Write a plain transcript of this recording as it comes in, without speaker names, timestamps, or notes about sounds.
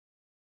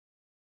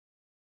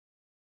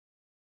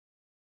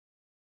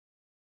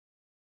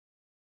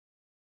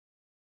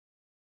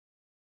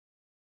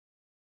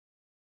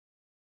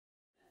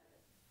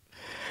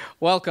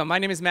Welcome. My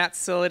name is Matt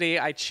Sility.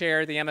 I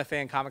chair the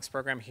MFA in Comics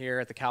program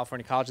here at the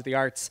California College of the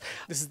Arts.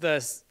 This is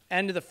the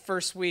end of the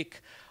first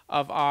week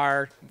of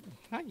our,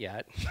 not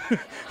yet.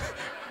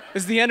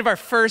 This is the end of our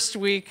first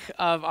week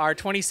of our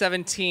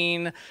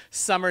 2017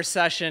 summer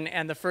session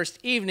and the first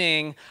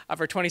evening of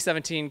our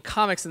 2017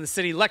 Comics in the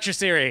City lecture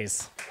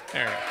series.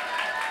 There we go.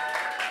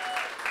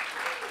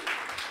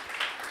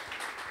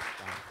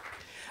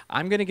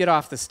 I'm going to get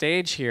off the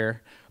stage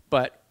here,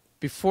 but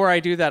before I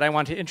do that, I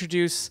want to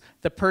introduce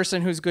the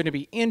person who's going to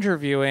be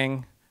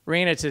interviewing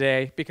Raina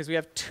today, because we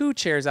have two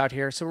chairs out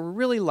here, so we're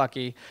really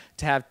lucky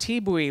to have Thi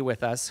Bui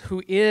with us,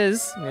 who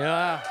is,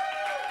 I'm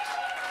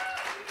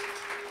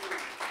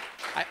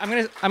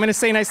gonna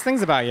say nice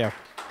things about you.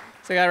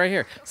 So I got it right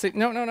here. See,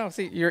 no.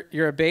 See,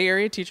 you're a Bay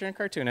Area teacher and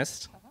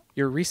cartoonist.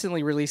 Your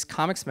recently released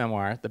comics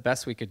memoir, The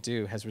Best We Could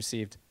Do, has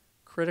received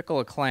critical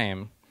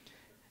acclaim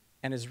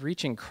and is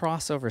reaching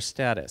crossover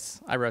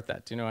status. I wrote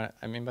that. Do you know what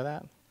I mean by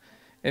that?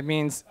 It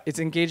means it's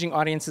engaging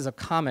audiences of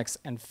comics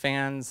and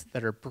fans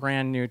that are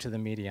brand new to the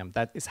medium.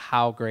 That is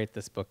how great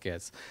this book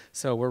is.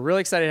 So we're really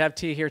excited to have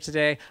Thi here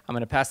today. I'm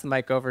going to pass the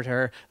mic over to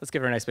her. Let's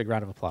give her a nice big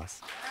round of applause.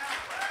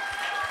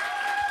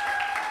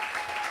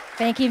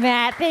 Thank you,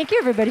 Matt. Thank you,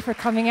 everybody, for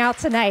coming out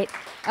tonight.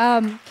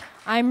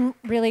 I'm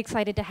really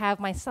excited to have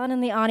my son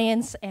in the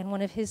audience and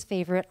one of his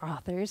favorite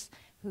authors,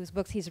 whose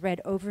books he's read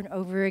over and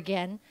over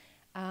again.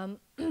 Her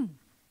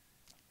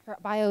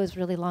bio is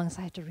really long,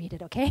 so I have to read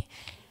it, okay?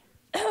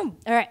 All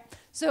right,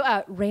 so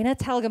Raina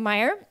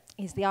Telgemeier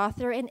is the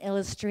author and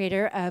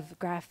illustrator of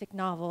graphic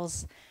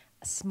novels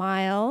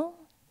Smile,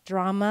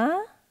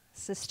 Drama,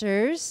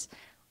 Sisters,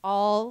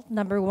 all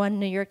 #1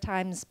 New York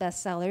Times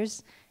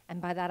bestsellers. And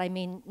by that I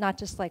mean not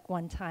just like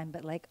one time,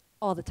 but like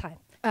all the time.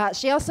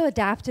 She also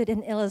adapted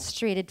and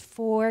illustrated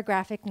 4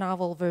 graphic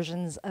novel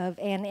versions of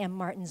Anne M.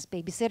 Martin's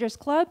Babysitter's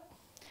Club,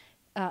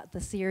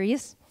 the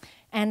series,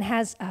 and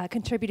has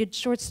contributed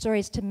short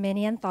stories to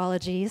many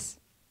anthologies.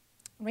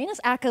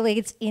 Raina's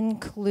accolades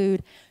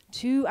include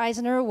 2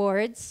 Eisner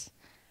Awards,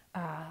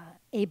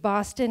 a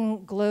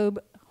Boston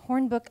Globe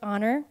Hornbook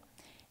Honor,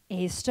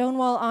 a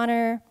Stonewall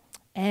Honor,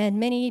 and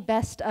many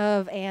best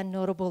of and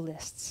notable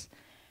lists.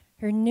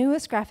 Her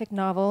newest graphic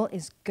novel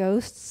is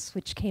Ghosts,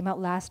 which came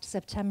out last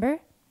September.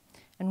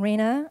 And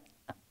Raina,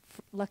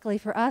 luckily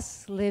for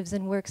us, lives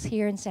and works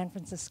here in San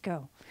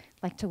Francisco.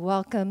 I'd like to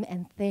welcome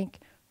and thank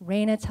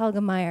Raina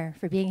Telgemeier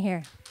for being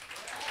here.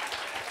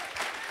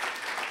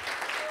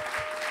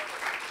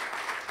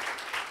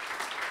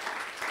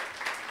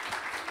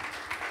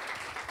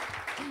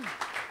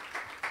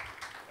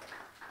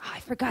 I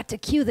forgot to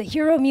cue the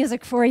hero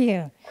music for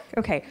you.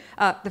 Okay,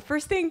 the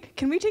first thing,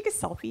 can we take a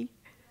selfie?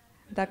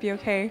 Would that be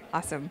okay?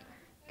 Awesome.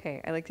 Okay,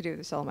 I like to do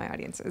this to all my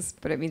audiences,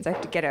 but it means I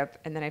have to get up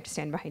and then I have to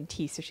stand behind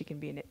Thi so she can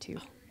be in it too.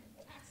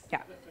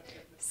 Yeah.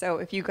 So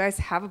if you guys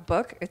have a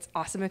book, it's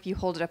awesome if you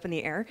hold it up in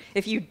the air.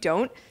 If you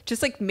don't,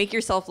 just like make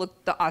yourself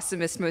look the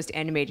awesomest, most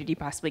animated you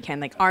possibly can,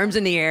 like arms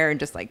in the air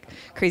and just like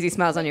crazy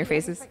smiles on your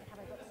faces.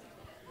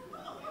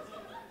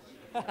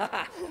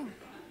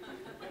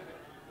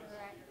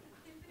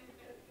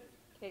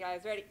 Okay,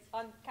 guys, ready?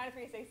 On count of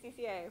 3, say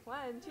CCA.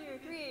 1, 2,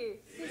 3.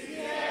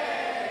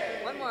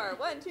 CCA. One more.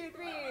 1, 2, 3.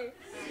 CCA.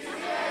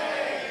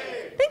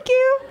 Thank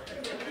you.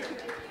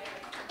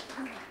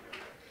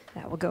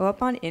 That will go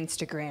up on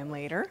Instagram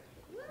later.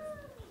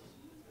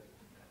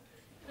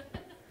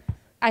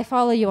 I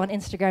follow you on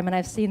Instagram, and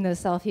I've seen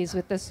those selfies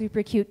with the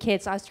super cute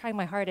kids. So I was trying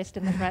my hardest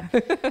in the front.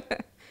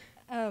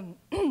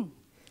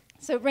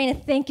 So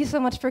Raina, thank you so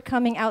much for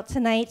coming out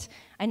tonight.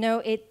 I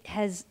know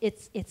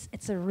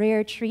it's a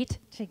rare treat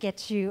to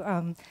get you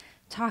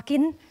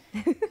talking.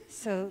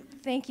 So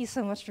thank you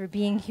so much for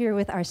being here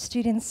with our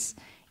students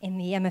in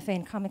the MFA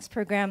in Comics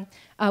program.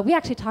 We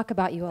actually talk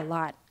about you a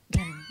lot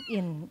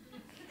in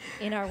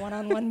our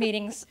one-on-one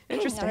meetings.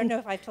 Interesting. I don't know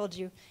if I've told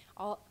you,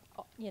 all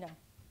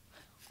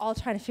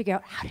trying to figure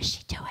out how does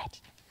she do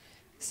it.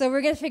 So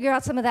we're going to figure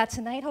out some of that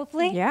tonight,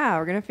 hopefully. Yeah,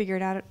 we're going to figure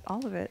it out,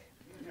 all of it.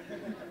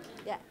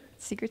 Yeah.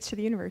 Secrets to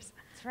the universe.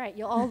 That's right.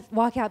 You'll all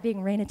walk out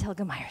being Raina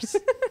Telgemeiers.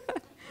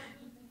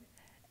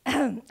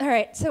 All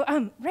right. So,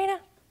 Raina,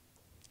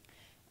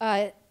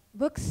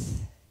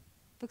 books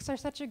are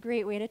such a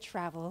great way to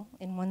travel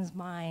in one's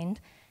mind,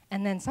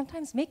 and then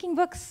sometimes making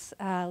books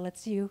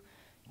lets you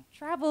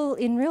travel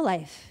in real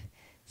life.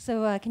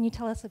 So, can you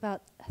tell us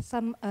about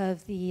some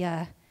of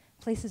the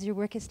places your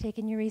work has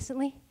taken you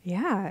recently?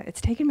 Yeah,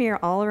 it's taken me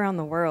all around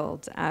the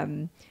world.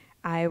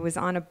 I was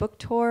on a book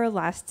tour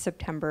last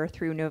September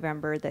through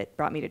November that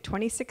brought me to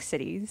 26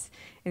 cities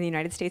in the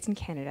United States and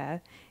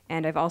Canada.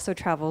 And I've also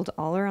traveled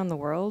all around the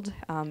world,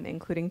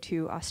 including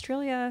to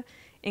Australia,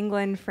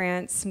 England,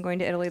 France. I'm going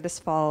to Italy this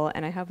fall,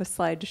 and I have a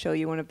slide to show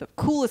you one of the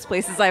coolest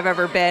places I've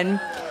ever been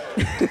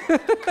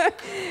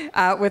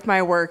with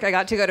my work. I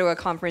got to go to a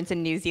conference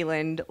in New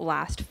Zealand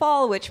last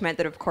fall, which meant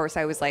that, of course,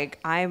 I was like,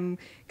 I'm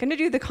going to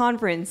do the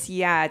conference.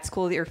 Yeah, it's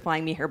cool that you're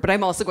flying me here, but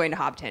I'm also going to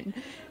Hobton.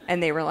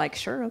 And they were like,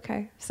 sure,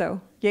 okay.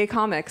 So, yay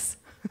comics.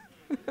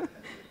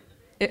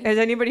 Has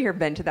anybody here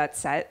been to that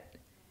set?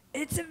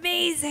 It's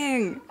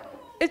amazing.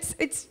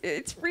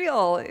 it's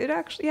real. It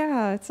actually,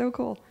 yeah, it's so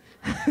cool.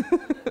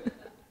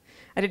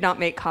 I did not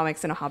make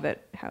comics in a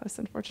Hobbit house,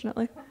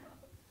 unfortunately.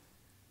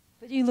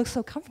 But you look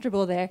so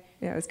comfortable there.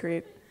 Yeah, it was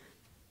great.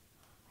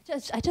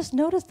 I just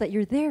noticed that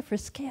you're there for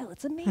scale.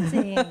 It's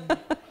amazing.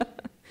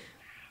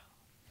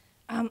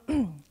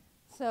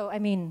 So, I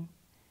mean,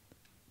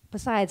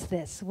 besides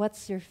this,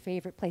 what's your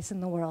favorite place in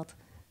the world?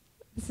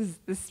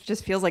 This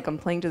just feels like I'm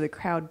playing to the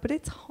crowd, but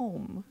it's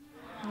home.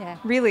 Yeah.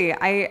 Really,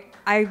 I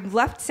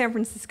left San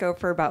Francisco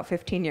for about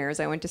 15 years.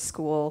 I went to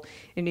school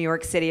in New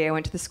York City. I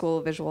went to the School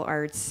of Visual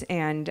Arts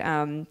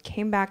and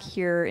came back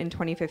here in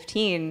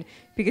 2015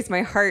 because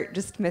my heart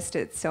just missed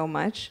it so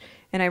much.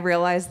 And I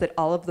realized that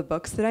all of the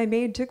books that I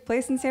made took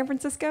place in San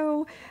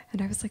Francisco.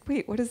 And I was like,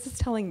 wait, what is this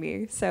telling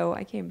me? So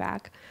I came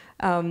back.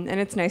 And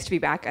it's nice to be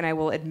back. And I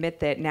will admit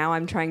that now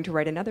I'm trying to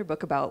write another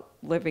book about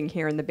living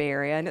here in the Bay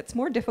Area. And it's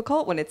more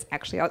difficult when it's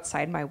actually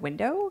outside my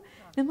window.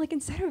 And I'm like,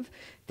 instead of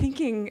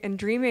thinking and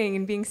dreaming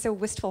and being so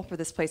wistful for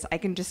this place, I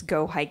can just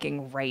go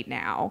hiking right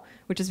now,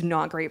 which is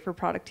not great for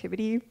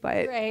productivity,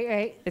 but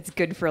Right. it's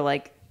good for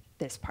like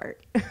this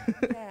part.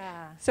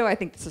 Yeah. So I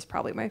think this is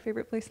probably my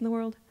favorite place in the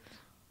world.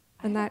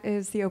 And that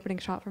is the opening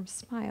shot from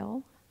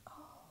Smile.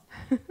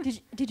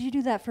 Did you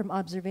do that from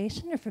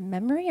observation or from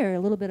memory or a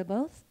little bit of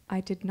both?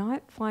 I did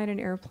not fly in an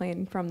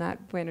airplane from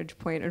that vantage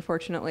point,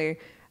 unfortunately.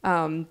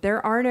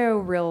 There are no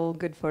real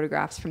good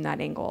photographs from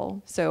that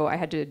angle, so I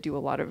had to do a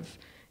lot of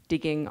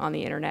digging on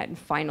the internet and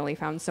finally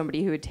found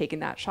somebody who had taken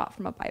that shot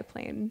from a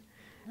biplane.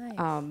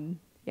 Nice.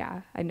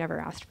 Yeah, I never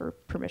asked for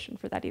permission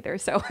for that either,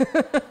 so.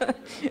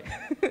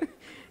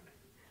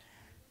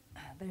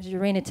 There's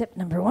your Raina tip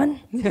number 1.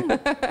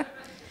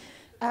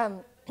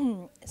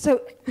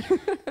 So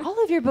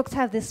all of your books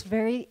have this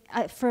very,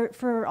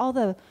 for all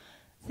the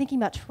thinking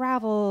about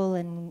travel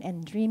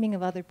and dreaming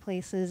of other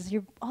places,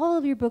 all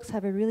of your books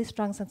have a really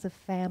strong sense of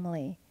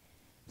family.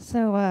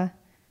 So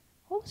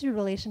what was your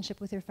relationship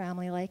with your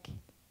family like?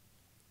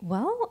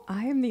 Well,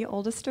 I am the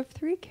oldest of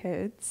 3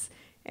 kids,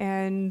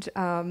 and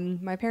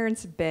my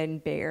parents have been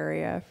Bay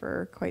Area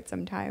for quite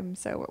some time,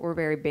 so we're a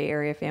very Bay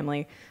Area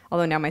family,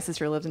 although now my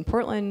sister lives in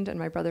Portland and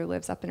my brother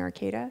lives up in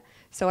Arcata,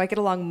 so I get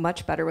along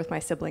much better with my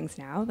siblings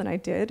now than I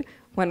did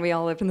when we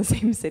all lived in the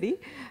same city.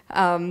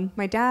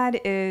 My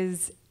dad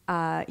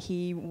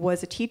he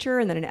was a teacher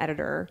and then an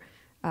editor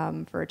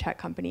for a tech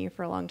company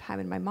for a long time.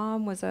 And my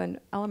mom was an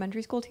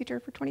elementary school teacher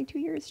for 22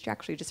 years. She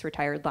actually just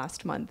retired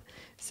last month.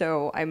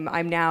 So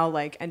I'm now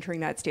like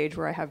entering that stage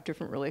where I have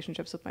different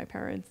relationships with my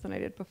parents than I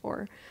did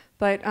before.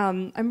 But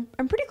I'm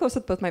pretty close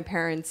with both my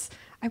parents.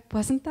 I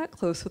wasn't that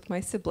close with my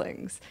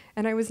siblings.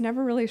 And I was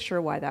never really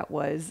sure why that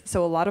was.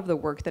 So a lot of the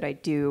work that I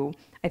do,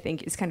 I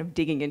think, is kind of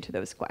digging into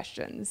those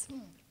questions.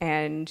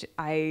 And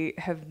I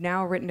have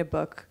now written a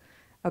book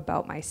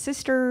about my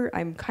sister.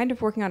 I'm kind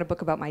of working on a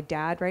book about my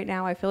dad right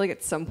now. I feel like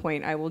at some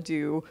point I will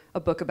do a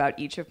book about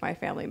each of my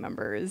family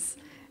members.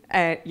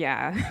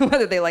 Yeah,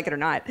 whether they like it or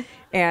not.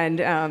 And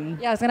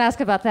Yeah, I was going to ask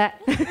about that.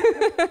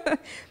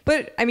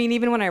 but I mean,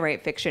 even when I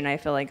write fiction, I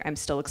feel like I'm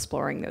still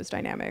exploring those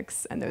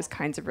dynamics and those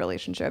kinds of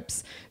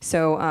relationships.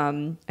 So,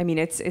 I mean,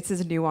 it's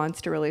as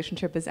nuanced a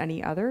relationship as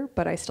any other,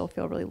 but I still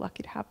feel really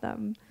lucky to have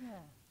them.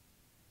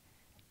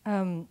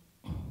 Yeah.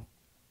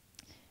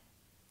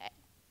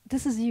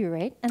 This is you,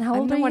 right? And how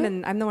old are you?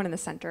 I'm the one in the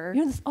center.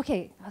 You're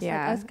okay.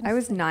 I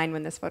was 9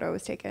 when this photo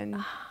was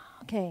taken.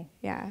 Okay.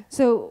 Yeah.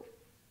 So,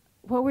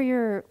 what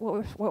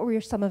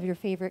were some of your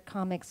favorite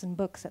comics and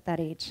books at that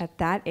age? At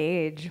that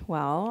age,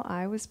 well,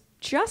 I was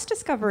just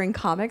discovering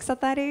comics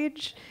at that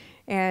age,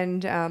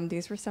 and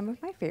these were some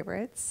of my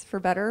favorites.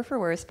 For Better or for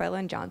Worse by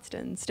Len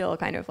Johnston, still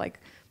kind of like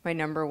my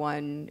number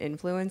 1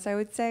 influence, I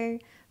would say.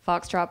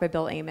 Foxtrot by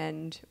Bill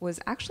Amond was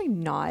actually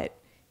not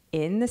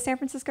in the San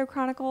Francisco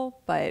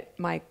Chronicle, but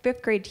my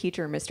 5th grade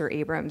teacher, Mr.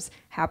 Abrams,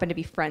 happened to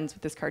be friends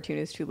with this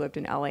cartoonist who lived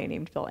in LA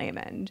named Bill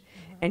Amond.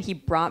 And he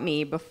brought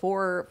me,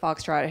 before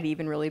Foxtrot had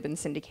even really been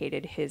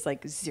syndicated, his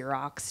like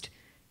Xeroxed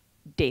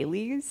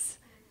dailies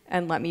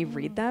and let me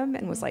read them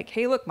and was like,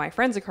 hey, look, my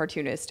friend's a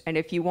cartoonist, and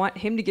if you want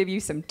him to give you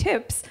some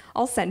tips,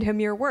 I'll send him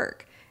your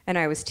work. And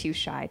I was too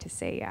shy to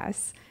say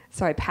yes.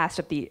 So I passed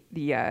up the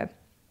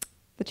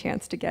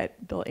chance to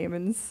get Bill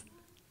Amond's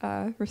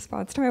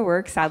response to my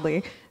work.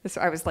 Sadly,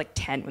 I was like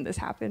 10 when this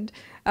happened.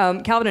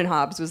 Calvin and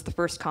Hobbes was the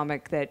first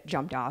comic that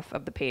jumped off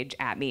of the page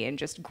at me and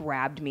just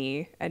grabbed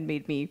me and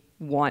made me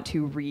want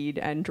to read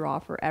and draw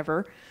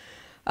forever.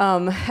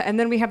 And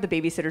then we have The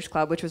Babysitter's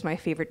Club, which was my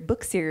favorite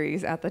book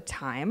series at the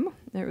time.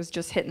 It was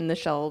just hitting the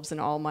shelves and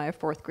all my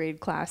 4th grade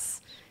class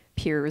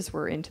peers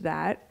were into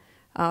that.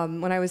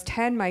 When I was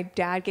 10, my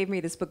dad gave me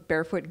this book,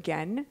 Barefoot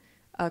Gen,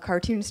 a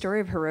cartoon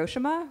story of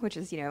Hiroshima, which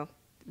is,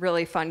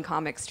 really fun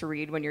comics to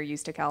read when you're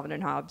used to Calvin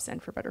and Hobbes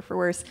and For Better for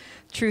Worse.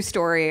 True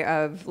story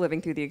of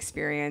living through the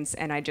experience,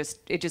 and it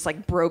just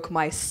like broke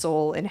my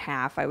soul in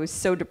half. I was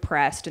so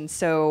depressed and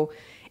so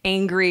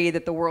angry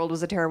that the world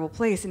was a terrible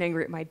place and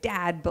angry at my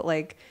dad, but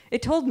like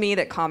it told me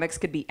that comics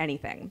could be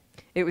anything.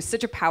 It was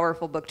such a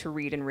powerful book to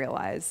read and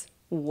realize.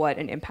 what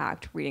an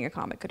impact reading a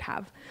comic could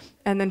have.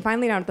 And then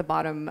finally down at the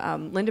bottom,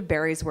 Linda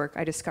Barry's work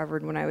I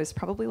discovered when I was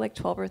probably like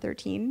 12 or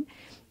 13.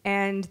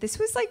 And this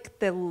was like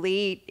the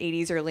late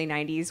 80s, early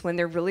 90s, when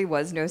there really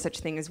was no such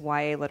thing as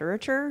YA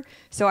literature.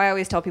 So I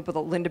always tell people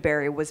that Linda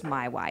Barry was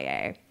my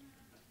YA. That's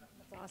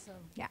awesome.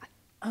 Yeah.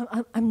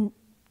 I'm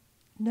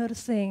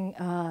noticing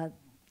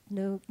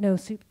no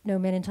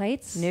men in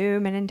tights. No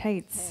men in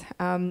tights.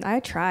 I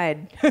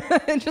tried.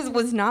 It just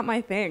was not my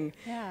thing.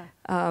 Yeah.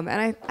 And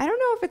I don't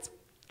know if it's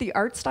the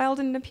art style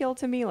didn't appeal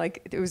to me.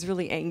 Like, it was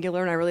really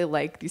angular, and I really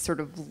like these sort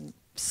of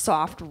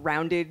soft,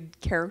 rounded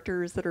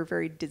characters that are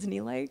very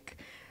Disney-like.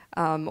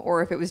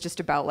 Or if it was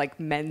just about like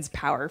men's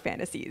power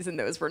fantasies, and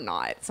those were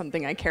not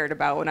something I cared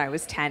about when I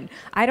was 10.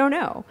 I don't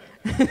know.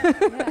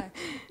 Yeah.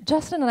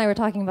 Justin and I were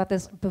talking about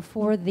this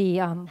before the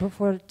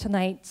before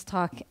tonight's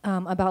talk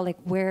about like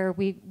where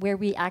we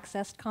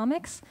accessed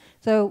comics.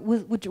 So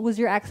was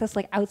your access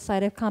like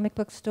outside of comic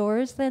book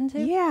stores then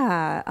too?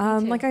 Yeah,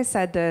 too. like I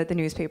said, the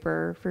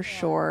newspaper for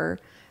sure.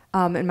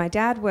 And my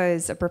dad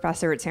was a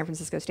professor at San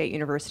Francisco State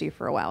University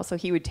for a while, so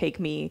he would take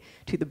me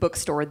to the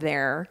bookstore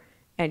there,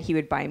 and he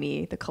would buy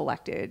me the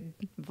collected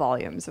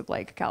volumes of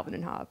like Calvin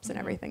and Hobbes and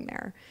everything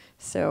there.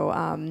 So,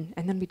 and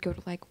then we'd go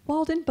to like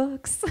Walden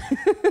Books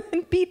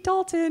and Beat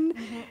Dalton.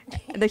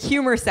 And the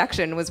humor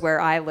section was where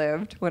I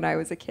lived when I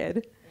was a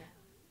kid.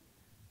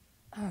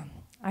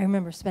 I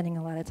remember spending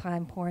a lot of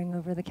time poring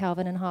over the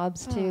Calvin and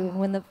Hobbes too.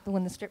 And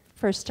when the strip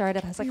first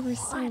started, I was like, They were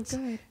 "What? so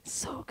good."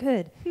 So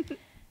good."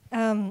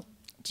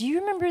 Do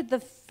you remember the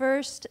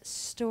first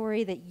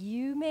story that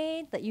you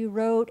made, that you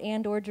wrote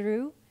and or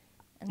drew?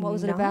 And what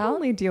was it about? Not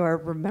only do I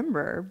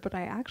remember, but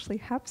I actually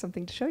have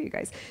something to show you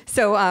guys.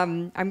 So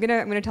I'm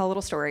gonna tell a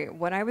little story.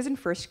 When I was in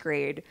first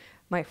grade,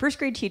 my first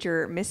grade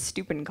teacher, Miss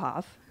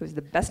Stupenkopf, who's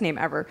the best name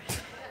ever.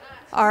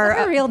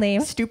 That's a real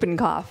name.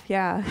 Stupenkopf,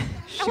 yeah.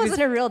 That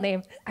wasn't a real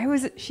name.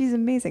 She's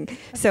amazing.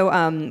 So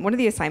one of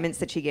the assignments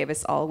that she gave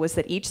us all was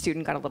that each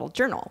student got a little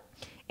journal.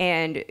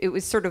 And it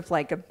was sort of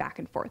like a back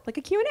and forth, like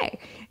a Q&A.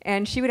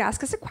 And she would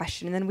ask us a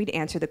question, and then we'd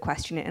answer the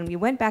question. And we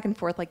went back and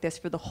forth like this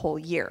for the whole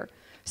year.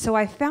 So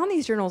I found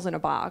these journals in a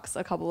box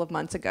a couple of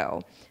months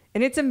ago.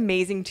 And it's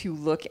amazing to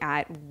look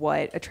at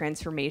what a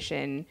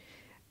transformation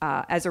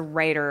as a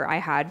writer I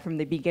had from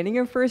the beginning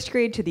of first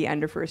grade to the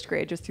end of first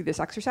grade just through this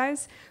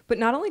exercise. But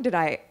not only did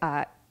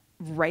I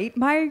write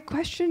my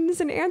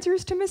questions and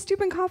answers to Miss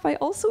Stupenkopf, I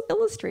also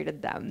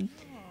illustrated them.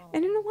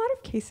 And in a lot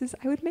of cases,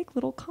 I would make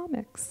little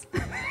comics.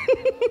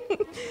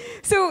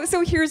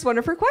 So here's one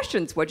of her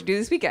questions. What'd you do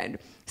this weekend?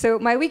 So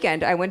my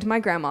weekend, I went to my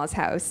grandma's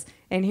house,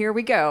 and here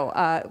we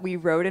go. We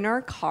rode in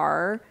our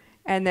car,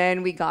 and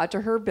then we got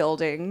to her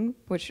building,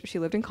 which she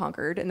lived in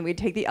Concord, and then we'd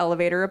take the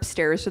elevator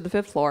upstairs to the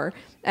 5th floor,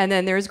 and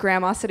then there's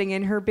grandma sitting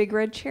in her big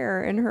red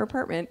chair in her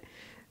apartment.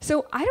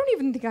 So I don't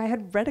even think I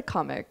had read a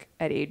comic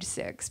at age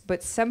 6,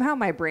 but somehow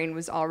my brain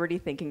was already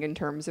thinking in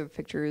terms of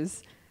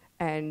pictures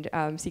and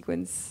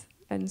sequence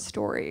and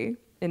story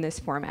in this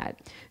format.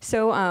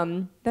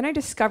 So then I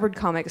discovered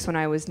comics when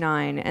I was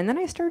 9, and then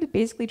I started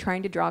basically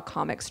trying to draw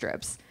comic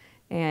strips.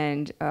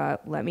 And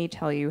let me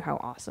tell you how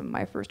awesome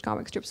my first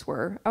comic strips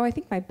were. Oh, I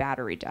think my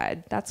battery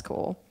died. That's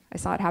cool. I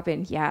saw it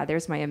happen. Yeah,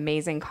 there's my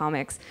amazing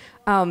comics.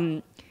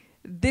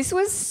 This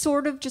was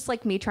sort of just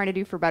like me trying to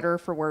do for better or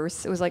for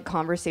worse. It was like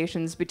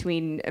conversations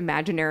between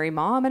imaginary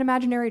mom and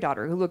imaginary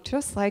daughter who looked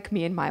just like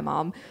me and my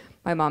mom.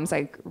 My mom's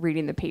like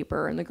reading the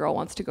paper, and the girl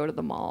wants to go to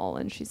the mall,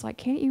 and she's like,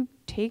 "Can't you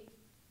take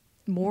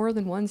more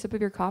than one sip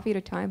of your coffee at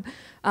a time?"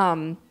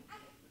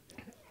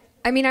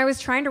 I mean, I was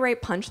trying to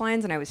write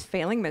punchlines, and I was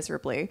failing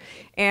miserably.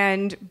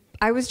 And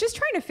I was just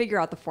trying to figure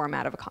out the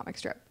format of a comic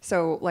strip.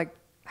 So, like,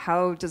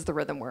 how does the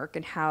rhythm work,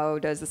 and how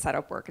does the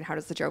setup work, and how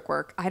does the joke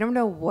work? I don't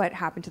know what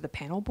happened to the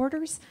panel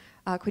borders.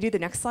 Could we do the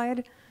next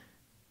slide?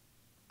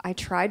 I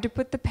tried to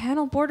put the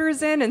panel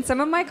borders in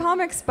some of my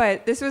comics,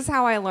 but this was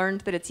how I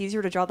learned that it's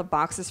easier to draw the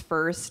boxes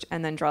first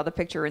and then draw the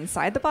picture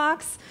inside the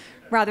box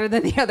rather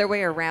than the other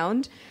way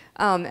around.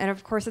 And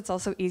of course, it's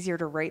also easier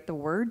to write the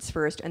words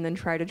first and then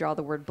try to draw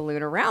the word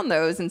balloon around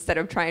those instead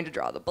of trying to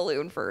draw the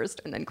balloon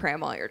first and then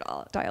cram all your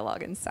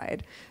dialogue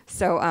inside.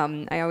 So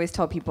I always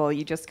tell people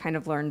you just kind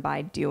of learn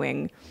by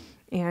doing.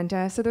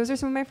 And so those are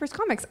some of my first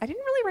comics. I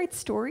didn't really write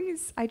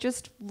stories. I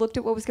just looked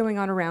at what was going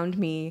on around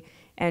me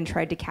and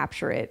tried to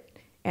capture it.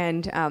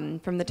 And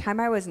from the time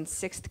I was in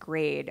 6th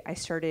grade, I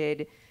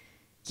started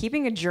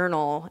keeping a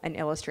journal and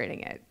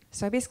illustrating it.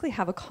 So I basically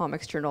have a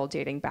comics journal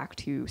dating back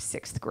to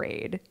 6th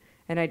grade.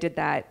 And I did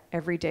that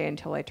every day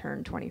until I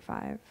turned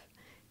 25.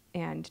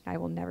 And I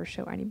will never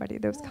show anybody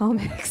those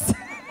comics.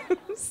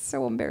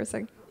 So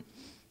embarrassing.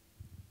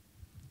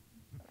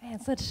 Man,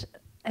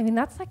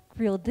 that's like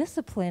real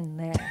discipline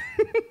there.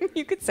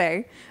 You could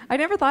say. I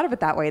never thought of it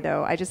that way,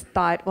 though. I just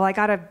thought, well, I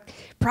got to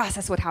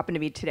process what happened to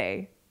me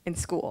today in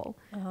school.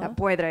 That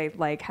boy that I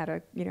like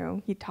had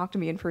he talked to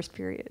me in first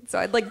period. So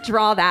I'd like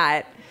draw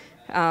that,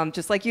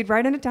 just like you'd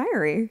write in a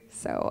diary.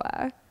 So.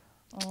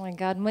 Oh my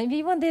God,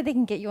 maybe one day they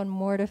can get you on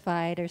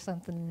Mortified or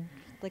something,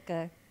 like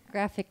a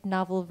graphic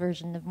novel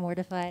version of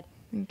Mortified.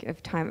 I think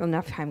if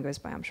enough time goes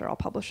by, I'm sure I'll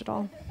publish it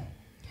all.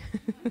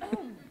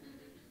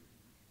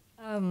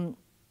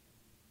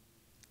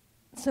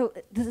 So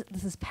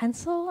this is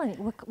pencil? I mean,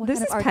 what This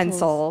kind is of art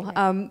pencil. tools?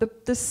 Okay.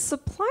 The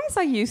supplies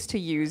I used to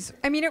use,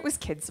 I mean, it was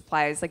kid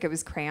supplies, like it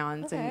was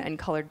crayons Okay. and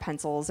colored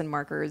pencils and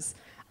markers.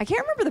 I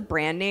can't remember the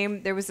brand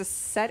name. There was a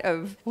set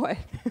of, what?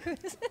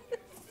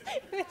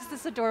 It's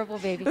this adorable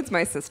baby. That's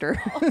my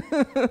sister.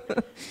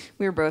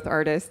 We were both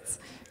artists.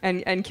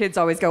 And kids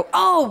always go,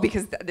 oh,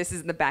 because this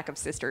is in the back of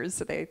Sisters,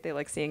 so they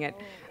like seeing it.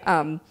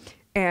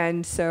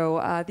 And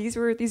so these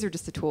are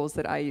just the tools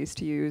that I used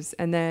to use.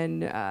 And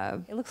then,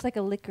 It looks like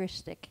a licorice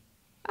stick.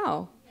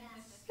 oh,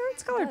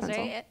 it's colored That's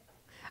pencil. right.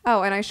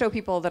 Oh, and I show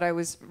people that I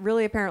was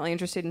really apparently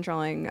interested in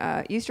drawing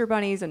Easter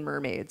bunnies and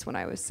mermaids when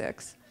I was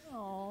 6.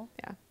 Aw.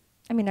 Yeah.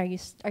 I mean, are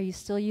you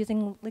still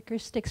using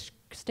licorice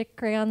stick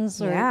crayons?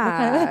 Or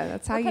Yeah,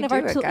 that's how what you kind of do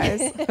art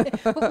it,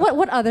 tool- guys.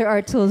 what other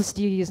art tools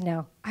do you use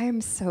now? I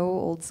am so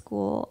old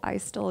school. I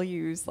still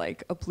use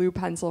like a blue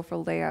pencil for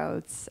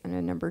layouts and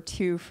a number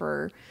 2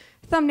 for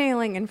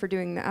thumbnailing and for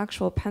doing the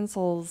actual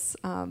pencils,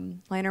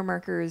 liner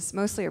markers,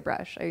 mostly a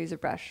brush. I use a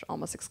brush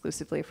almost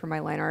exclusively for my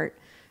line art.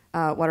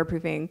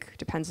 Waterproof ink,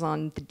 depends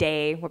on the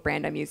day, what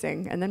brand I'm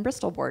using, and then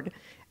Bristol board.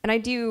 And I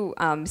do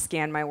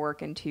scan my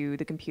work into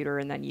the computer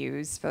and then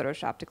use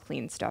Photoshop to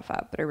clean stuff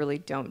up, but I really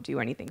don't do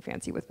anything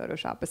fancy with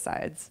Photoshop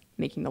besides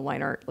making the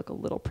line art look a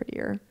little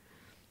prettier.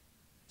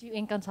 Do you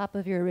ink on top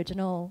of your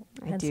original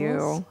pencils?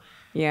 I do,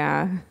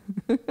 yeah.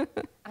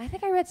 I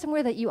think I read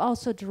somewhere that you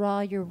also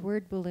draw your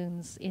word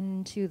balloons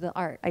into the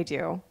art. I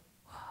do,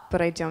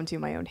 but I don't do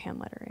my own hand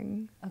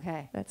lettering.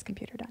 Okay. That's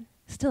computer done.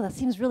 Still, that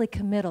seems really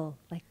committal.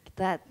 Like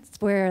that's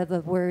where the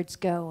words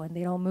go and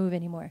they don't move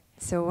anymore.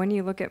 So when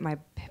you look at my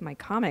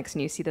comics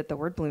and you see that the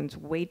word balloon's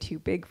way too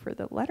big for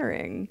the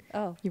lettering,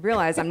 you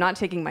realize I'm not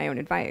taking my own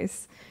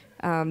advice.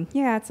 Yeah,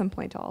 at some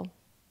point I'll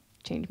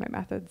change my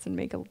methods and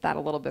make that a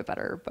little bit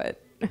better,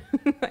 but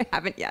I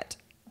haven't yet.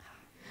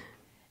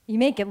 You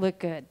make it look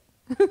good,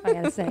 I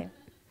gotta say.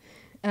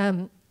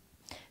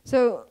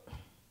 So,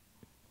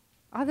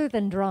 other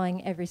than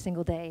drawing every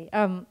single day,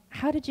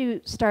 how did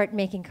you start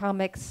making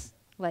comics,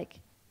 like,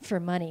 for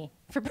money,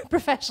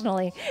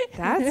 professionally?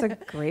 That's a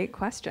great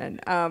question.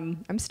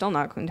 I'm still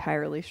not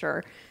entirely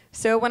sure.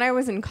 So when I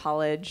was in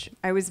college,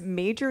 I was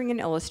majoring in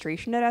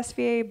illustration at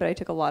SVA, but I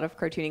took a lot of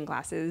cartooning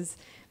classes.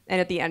 And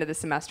at the end of the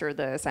semester,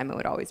 the assignment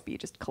would always be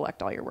just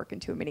collect all your work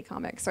into a mini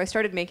comic. So I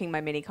started making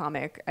my mini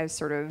comic as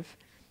sort of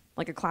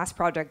like a class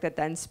project that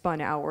then spun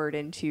outward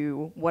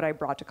into what I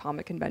brought to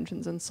comic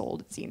conventions and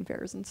sold at zine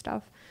fairs and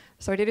stuff.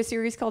 So I did a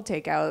series called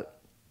Takeout.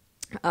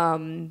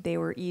 They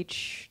were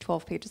each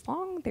 12 pages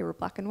long. They were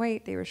black and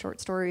white. They were short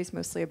stories,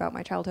 mostly about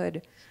my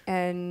childhood.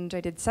 And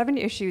I did 7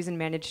 issues and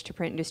managed to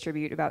print and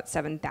distribute about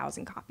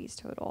 7,000 copies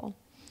total.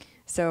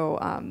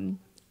 So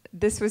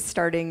this was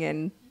starting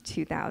in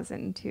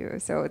 2002,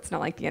 so it's not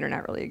like the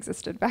internet really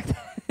existed back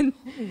then.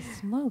 Holy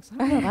smokes, I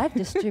don't know if I've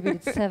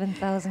distributed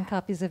 7,000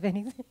 copies of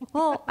anything.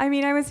 Well, I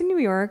mean, I was in New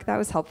York. That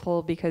was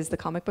helpful because the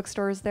comic book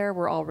stores there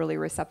were all really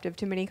receptive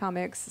to mini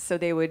comics, so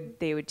they would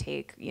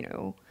take,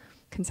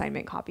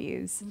 consignment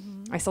copies.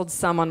 I sold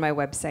some on my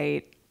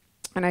website,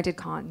 and I did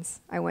cons.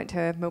 I went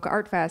to Mocha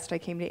Art Fest. I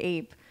came to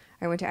Ape.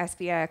 I went to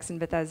SVX in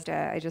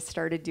Bethesda. I just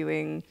started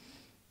doing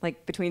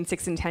like between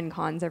 6 and 10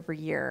 cons every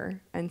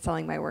year and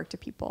selling my work to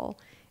people.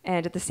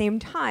 And at the same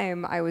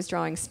time, I was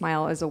drawing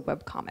Smile as a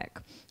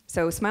webcomic.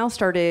 So Smile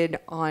started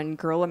on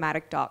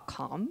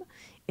girlamatic.com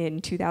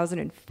in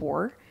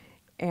 2004.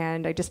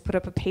 And I just put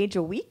up a page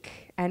a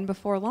week. And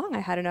before long, I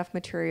had enough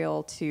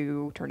material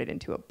to turn it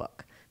into a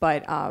book.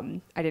 But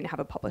I didn't have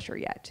a publisher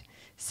yet.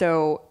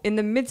 So in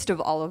the midst of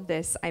all of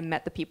this, I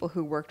met the people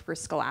who worked for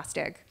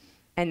Scholastic.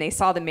 And they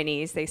saw the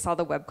minis, they saw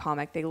the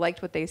webcomic, they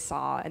liked what they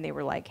saw, and they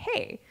were like,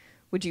 hey,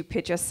 would you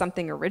pitch us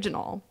something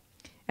original?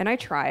 And I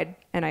tried,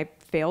 and I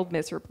failed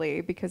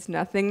miserably because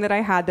nothing that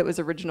I had that was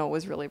original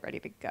was really ready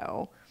to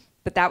go.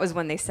 But that was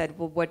when they said,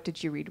 well, what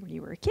did you read when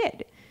you were a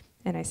kid?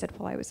 And I said,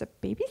 well, I was a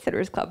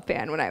Babysitter's Club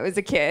fan when I was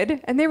a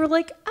kid. And they were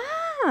like,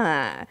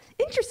 ah,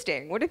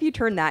 interesting. What if you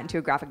turned that into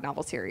a graphic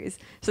novel series?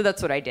 So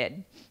that's what I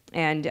did.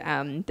 And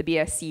the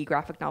BSC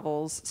graphic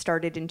novels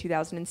started in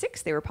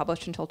 2006. They were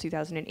published until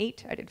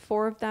 2008. I did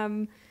 4 of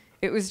them.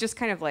 It was just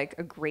kind of like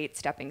a great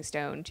stepping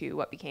stone to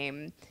what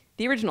became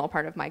the original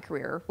part of my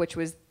career, which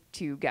was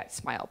to get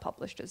Smile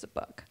published as a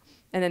book.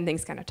 And then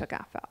things kind of took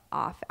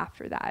off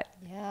after that.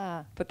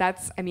 Yeah. But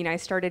that's, I mean, I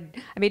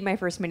made my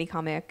first mini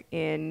comic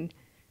in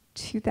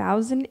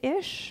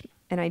 2000-ish,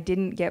 and I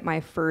didn't get my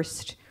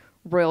first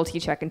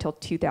royalty check until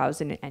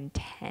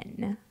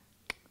 2010.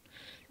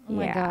 Oh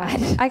my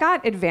God. I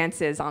got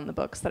advances on the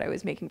books that I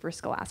was making for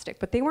Scholastic,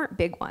 but they weren't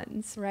big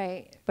ones.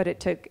 Right. But it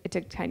took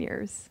 10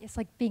 years. It's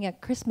like being a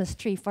Christmas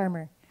tree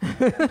farmer.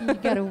 You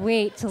gotta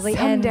wait till the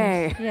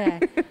Someday. end. Yeah.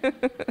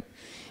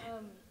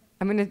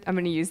 I'm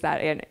gonna use that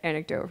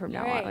anecdote from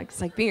now on. Right. Like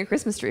it's like being a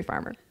Christmas tree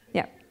farmer.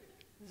 Yeah.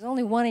 There's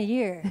only one a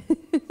year.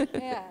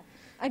 Yeah.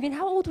 I mean,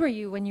 how old were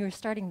you when you were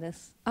starting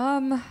this?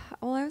 Well,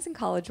 I was in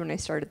college when I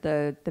started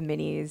the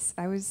minis.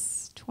 I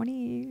was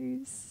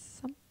 27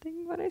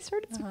 something when I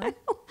started Smile.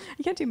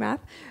 I can't do math.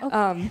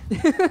 Okay.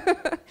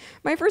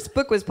 My first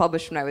book was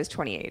published when I was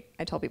 28.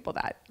 I tell people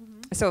that.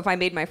 So if I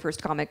made my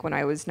first comic when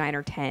I was 9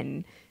 or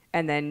 10,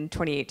 and then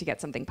 28 to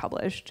get something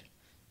published,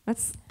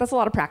 that's a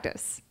lot of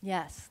practice.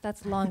 Yes,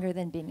 that's longer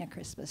than being a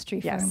Christmas tree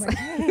Yes.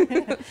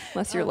 farmer.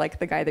 Unless you're like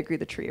the guy that grew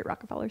the tree at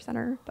Rockefeller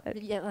Center.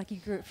 But Yeah, like you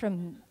grew it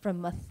from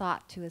a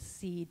thought to a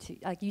seed to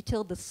like you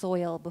tilled the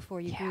soil before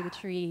you grew the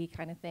tree,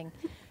 kind of thing.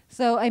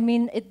 So I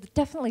mean, it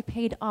definitely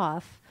paid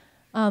off.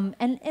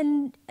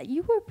 And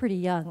you were pretty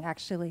young,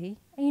 actually.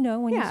 You know,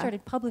 when you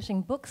started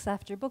publishing books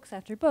after books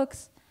after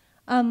books.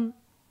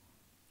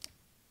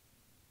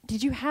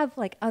 Did you have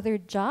like other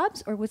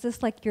jobs, or was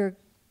this like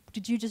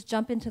did you just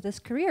jump into this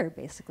career,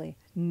 basically?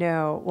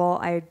 no,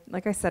 well,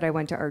 like I said, I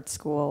went to art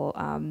school,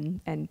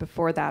 and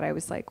before that, I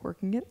was like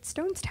working at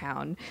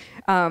Stonestown.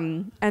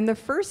 And the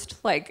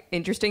first like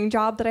interesting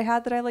job that I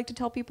had that I like to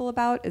tell people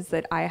about is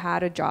that I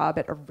had a job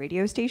at a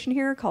radio station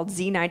here called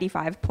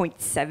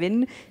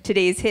Z95.7,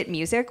 today's hit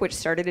music, which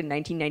started in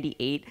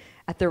 1998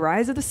 at the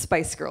rise of the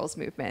Spice Girls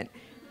movement.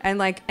 And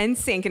like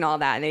NSYNC and all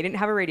that, and they didn't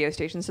have a radio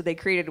station, so they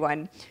created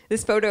one.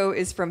 This photo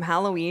is from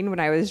Halloween when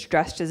I was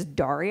dressed as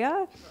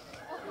Daria.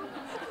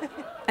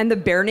 And the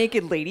Bare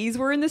Naked Ladies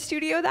were in the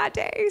studio that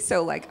day,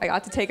 so like I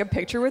got to take a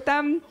picture with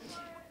them.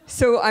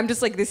 So I'm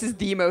just like, this is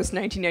the most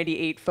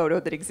 1998 photo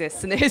that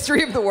exists in the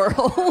history of the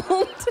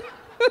world.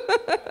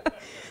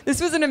 This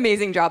was an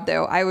amazing job,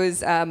 though. I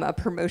was a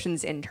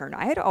promotions intern.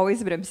 I had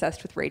always been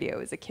obsessed with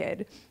radio as a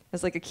kid. I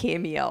was like a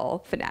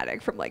KMEL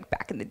fanatic from like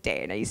back in the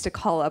day, and I used to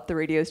call up the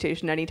radio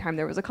station anytime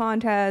there was a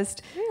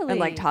contest and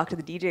like talk to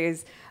the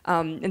DJs.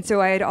 And so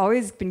I had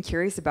always been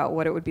curious about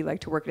what it would be like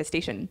to work at a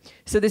station.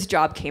 So this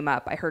job came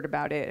up. I heard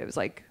about it. It was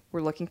like,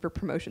 we're looking for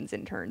promotions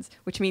interns,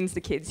 which means the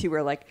kids who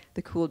wear like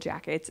the cool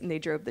jackets, and they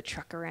drove the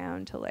truck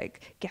around to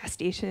like gas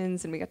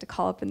stations, and we got to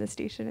call up in the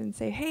station and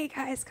say, hey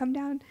guys, come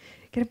down,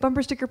 get a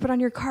bumper sticker put on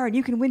your car, and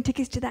you can win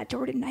tickets to that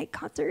Jordan Knight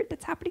concert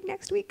that's happening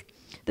next week,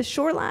 the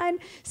Shoreline.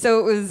 So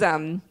it was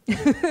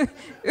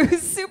it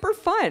was super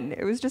fun.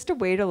 It was just a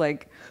way to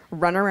like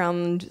run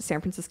around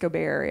San Francisco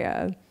Bay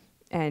Area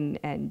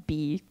and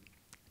be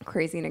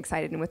crazy and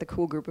excited and with a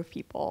cool group of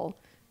people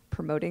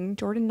promoting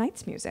Jordan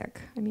Knight's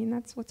music. I mean,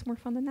 that's what's more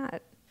fun than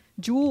that.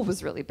 Jewel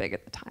was really big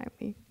at the time.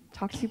 We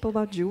talked to people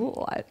about Jewel a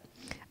lot.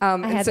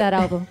 I had that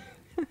album.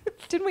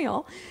 Didn't we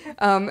all?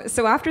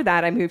 So after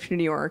that, I moved to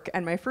New York,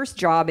 and my first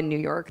job in New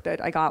York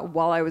that I got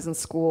while I was in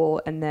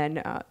school, and then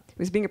it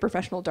was being a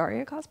professional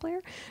Daria cosplayer.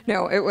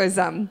 No, it was,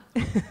 I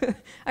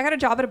got a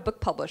job at a book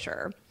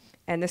publisher.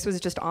 And this was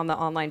just on the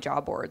online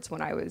job boards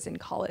when I was in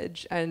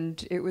college.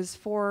 And it was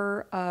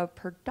for a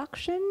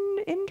production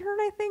intern,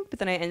 I think. But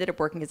then I ended up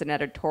working as an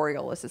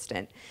editorial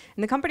assistant.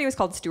 And the company was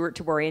called Stewart,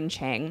 Tabori and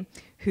Chang,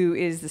 who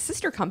is the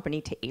sister company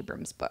to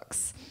Abrams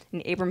Books.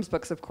 And Abrams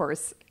Books, of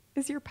course,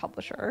 is your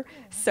publisher.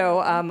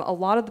 So a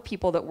lot of the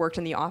people that worked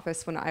in the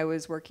office when I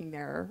was working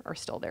there are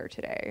still there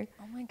today.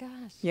 Oh my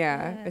gosh.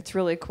 Yeah, it's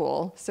really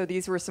cool. So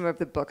these were some of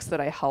the books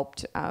that I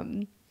helped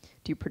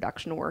do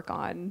production work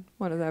on.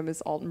 One of them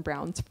is Alton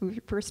Brown's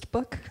first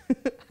book,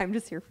 I'm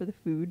Just Here for the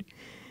Food,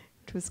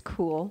 which was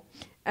cool.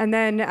 And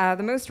then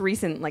the most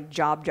recent like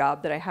job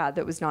that I had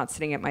that was not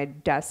sitting at my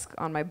desk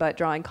on my butt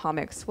drawing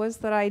comics was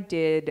that I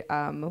did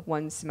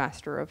 1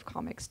 semester of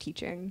comics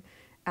teaching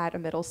at a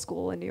middle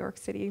school in New York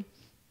City.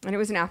 And it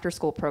was an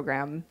after-school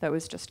program that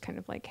was just kind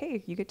of like,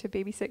 hey, you get to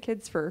babysit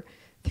kids for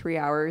 3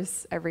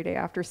 hours every day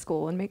after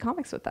school and make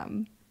comics with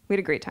them. We had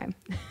a great time.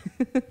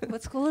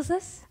 What school is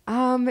this?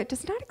 It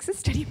does not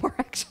exist anymore,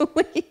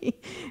 actually.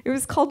 It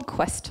was called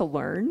Quest to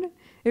Learn.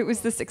 It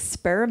was this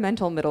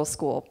experimental middle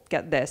school.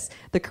 Get this.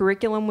 The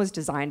curriculum was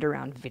designed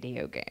around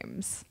video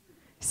games.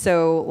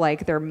 So,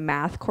 like, their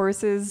math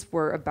courses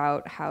were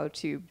about how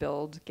to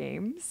build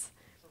games,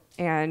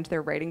 and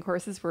their writing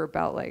courses were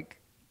about, like,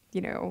 you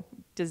know,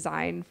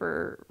 design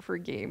for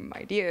game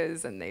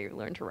ideas, and they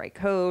learned to write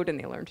code, and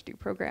they learned to do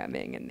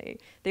programming, and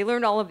they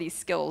learned all of these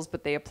skills,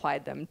 but they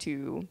applied them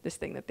to this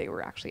thing that they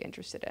were actually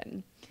interested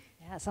in.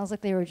 Yeah, it sounds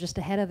like they were just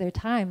ahead of their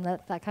time.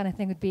 That kind of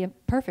thing would be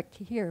perfect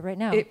here, right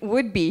now. It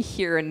would be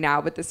here and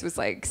now, but this was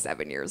like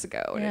 7 years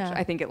ago, and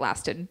I think it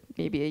lasted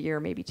maybe a year,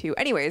 maybe 2.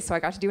 Anyways, so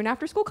I got to do an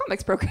after-school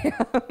comics program.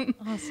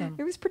 Awesome.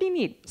 It was pretty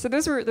neat. So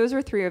those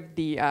were 3 of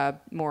the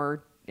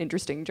more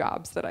interesting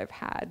jobs that I've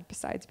had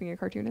besides being a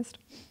cartoonist.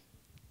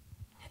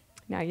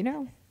 Now you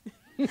know.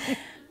 Awesome.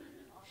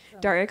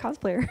 Daria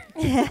cosplayer.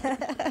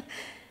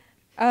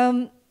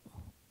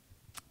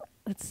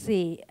 Let's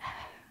see.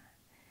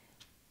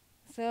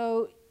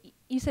 So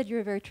you said you're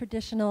a very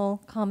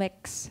traditional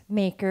comics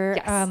maker.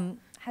 Yes.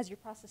 Has your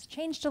process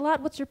changed a lot?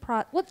 What's your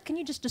what can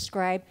you just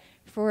describe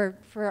for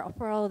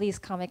all of these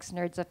comics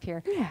nerds up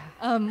here? Yeah.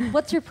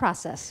 What's your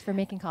process for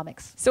making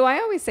comics? So I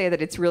always say that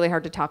it's really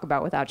hard to talk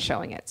about without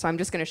showing it. So I'm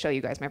just going to show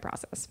you guys my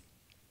process.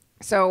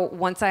 So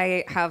once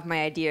I have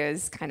my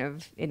ideas kind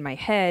of in my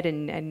head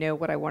and know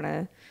what I want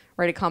to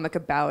write a comic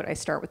about, I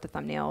start with the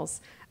thumbnails.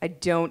 I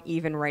don't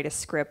even write a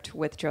script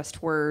with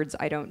just words.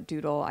 I don't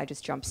doodle. I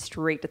just jump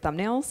straight to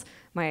thumbnails.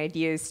 My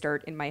ideas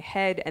start in my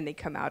head and they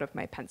come out of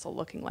my pencil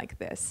looking like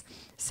this.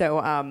 So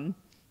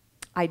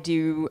I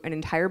do an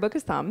entire book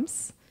of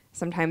thumbs.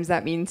 Sometimes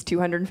that means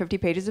 250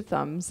 pages of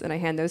thumbs, and I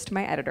hand those to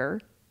my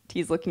editor.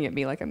 He's looking at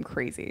me like I'm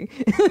crazy.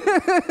 No,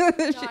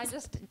 I'm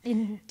just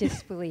in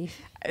disbelief.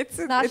 It's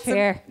not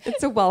fair.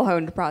 It's a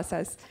well-honed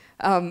process.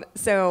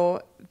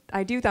 So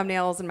I do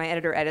thumbnails, and my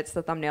editor edits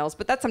the thumbnails,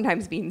 but that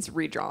sometimes means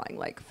redrawing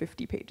like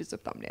 50 pages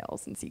of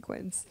thumbnails in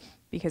sequence,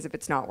 because if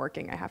it's not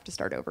working, I have to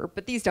start over.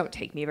 But these don't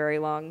take me very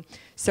long.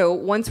 So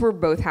once we're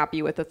both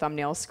happy with the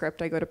thumbnail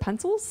script, I go to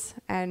pencils,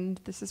 and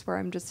this is where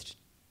I'm just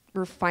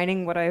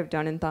refining what I have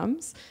done in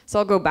thumbs. So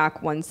I'll go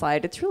back one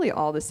slide. It's really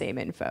all the same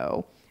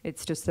info.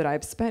 It's just that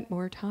I've spent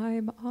more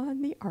time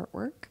on the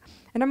artwork,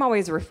 and I'm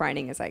always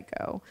refining as I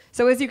go.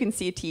 So as you can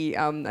see, T,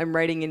 I'm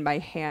writing in my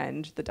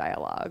hand the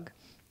dialogue,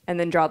 and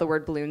then draw the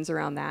word balloons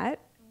around that,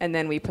 and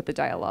then we put the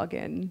dialogue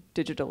in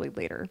digitally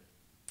later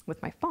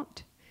with my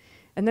font.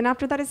 And then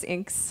after that is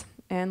inks,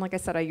 and like I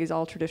said, I use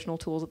all traditional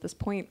tools at this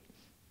point,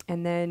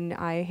 and then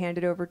I hand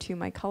it over to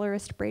my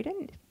colorist,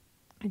 Braden,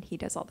 and he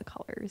does all the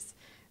colors.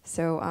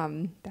 So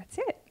that's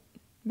it,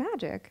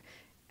 magic.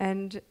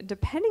 And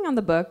depending on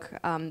the book,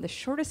 the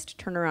shortest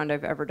turnaround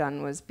I've ever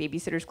done was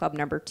Babysitter's Club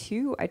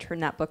 #2. I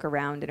turned that book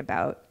around in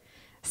about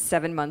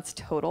 7 months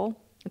total.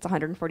 It's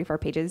 144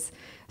 pages.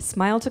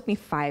 Smile took me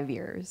 5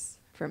 years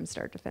from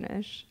start to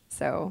finish.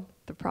 So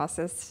the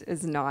process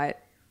is not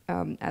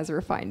as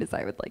refined as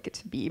I would like it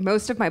to be.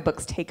 Most of my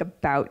books take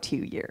about 2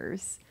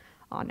 years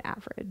on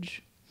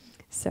average.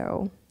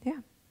 So yeah,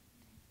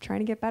 trying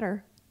to get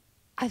better.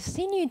 I've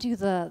seen you do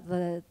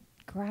the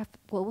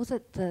what was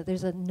it?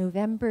 There's a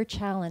November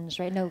challenge,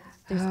 right? No,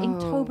 there's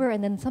Inktober,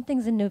 and then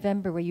something's in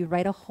November where you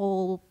write a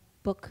whole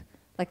book,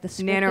 like the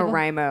script.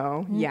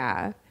 NaNoWriMo,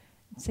 yeah.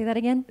 Say that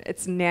again?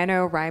 It's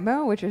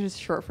NaNoWriMo, which is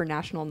short for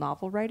National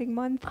Novel Writing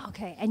Month.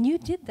 Okay, and you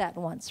did that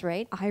once,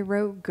 right? I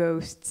wrote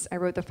Ghosts. I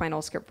wrote the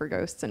final script for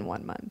Ghosts in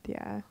 1 month,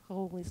 yeah.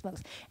 Holy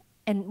smokes.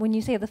 And when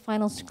you say the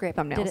final script,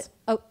 thumbnails.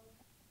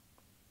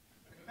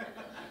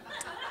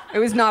 It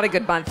was not a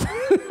good month.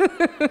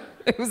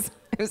 It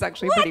was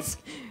actually pretty.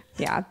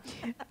 Yeah.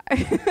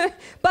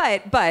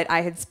 but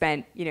I had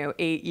spent,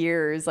 8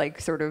 years like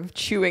sort of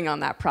chewing on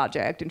that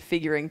project and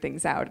figuring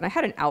things out. And I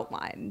had an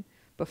outline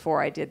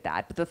before I did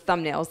that. But the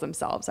thumbnails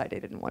themselves I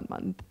did in 1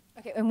 month.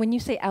 Okay, and when you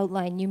say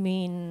outline, you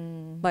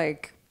mean?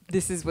 Like,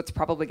 this is what's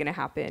probably going to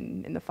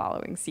happen in the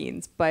following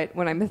scenes. But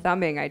when I'm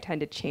thumbing, I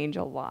tend to change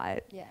a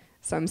lot. Yeah.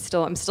 So I'm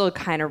still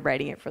kind of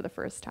writing it for the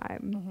first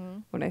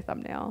time when I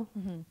thumbnail.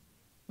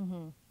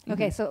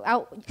 Okay, so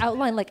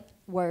outline like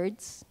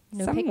words,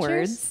 no Some pictures?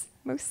 words,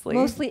 mostly.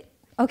 Mostly,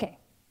 okay.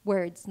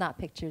 Words, not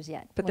pictures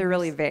yet. But they're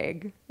really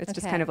vague. It's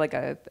just kind of like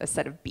a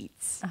set of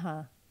beats.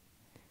 Uh-huh.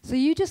 So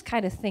you just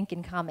kind of think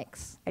in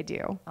comics. I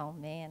do. Oh,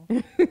 man.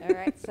 All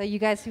right. So you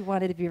guys who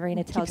wanted to be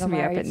Raina Telgemeier. Keeps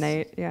me up at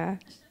night, yeah.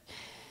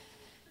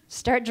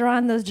 Start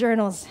drawing those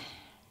journals.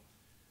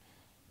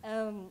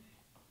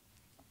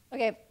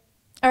 Okay.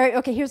 All right.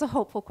 Okay. Here's a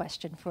hopeful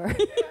question for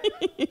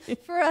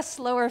for us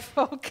slower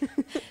folk.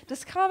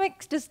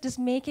 Does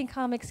making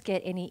comics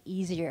get any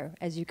easier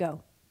as you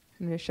go?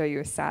 I'm going to show you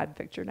a sad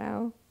picture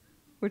now,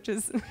 which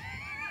is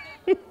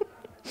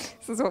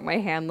this is what my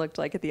hand looked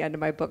like at the end of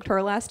my book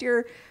tour last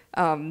year.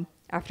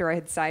 After I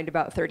had signed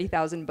about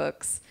 30,000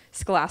 books,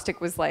 Scholastic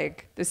was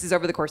like, this is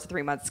over the course of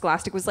 3 months.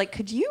 Scholastic was like,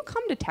 could you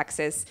come to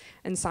Texas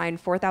and sign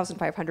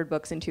 4,500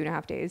 books in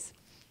 2.5 days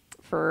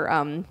for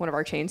one of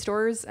our chain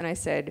stores? And I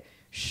said,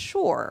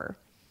 sure,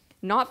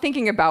 not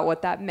thinking about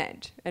what that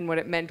meant. And what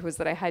it meant was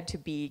that I had to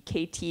be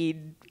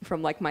KT'd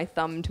from like my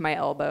thumb to my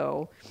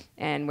elbow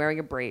and wearing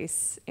a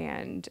brace.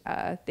 And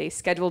they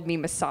scheduled me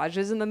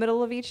massages in the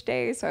middle of each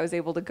day. So I was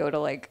able to go to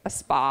like a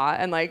spa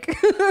and like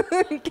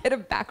get a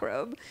back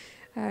rub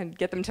and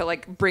get them to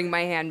like bring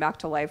my hand back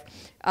to life.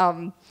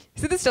 So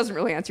this doesn't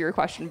really answer your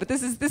question, but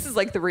this is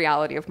like the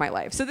reality of my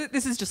life. So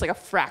this is just like a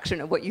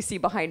fraction of what you see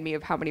behind me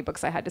of how many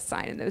books I had to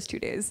sign in those 2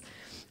 days.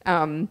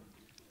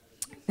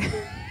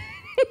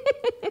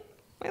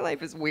 My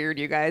life is weird,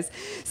 you guys.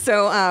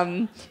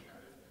 So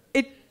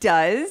it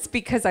does,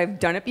 because I've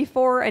done it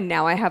before, and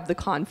now I have the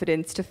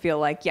confidence to feel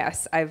like,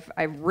 yes, I've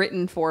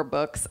written 4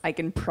 books. I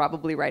can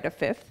probably write a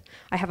 5th.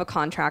 I have a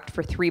contract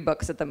for 3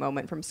 books at the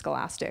moment from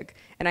Scholastic,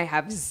 and I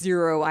have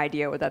 0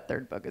 idea what that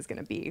 3rd book is going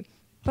to be.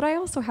 But I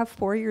also have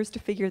 4 years to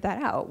figure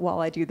that out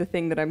while I do the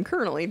thing that I'm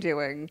currently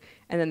doing,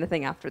 and then the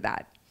thing after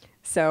that.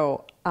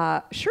 So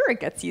sure,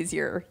 it gets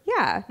easier.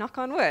 Yeah, knock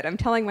on wood. I'm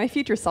telling my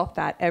future self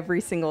that every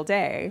single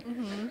day.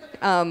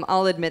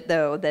 I'll admit,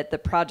 though, that the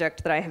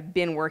project that I have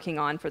been working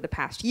on for the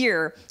past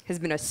year has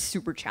been a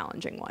super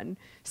challenging one.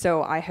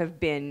 So I have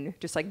been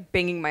just like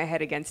banging my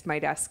head against my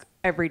desk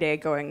every day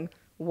going,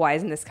 why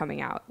isn't this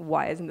coming out?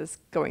 Why isn't this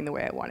going the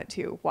way I want it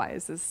to? Why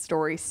is this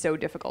story so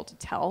difficult to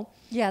tell?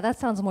 Yeah, that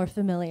sounds more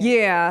familiar.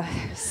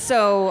 Yeah.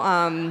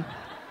 So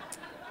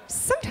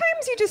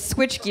Sometimes you just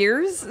switch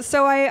gears.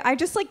 So I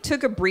just like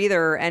took a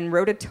breather and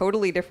wrote a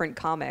totally different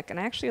comic, and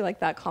I actually like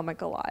that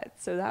comic a lot.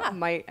 So that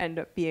might end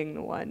up being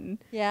the one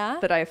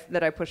that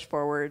I push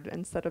forward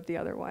instead of the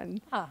other one.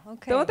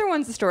 Okay. The other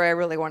one's a story I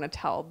really want to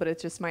tell, but it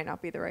just might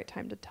not be the right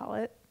time to tell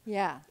it.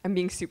 Yeah. I'm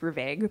being super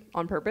vague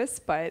on purpose,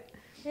 but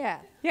Yeah.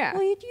 Yeah.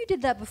 Well, you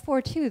did that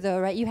before too, though,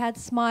 right? You had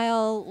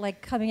Smile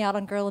like coming out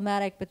on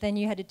Girl-O-Matic, but then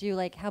you had to do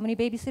like how many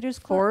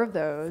Babysitters Club? 4 of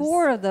those.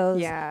 4 of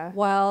those. Yeah.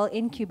 While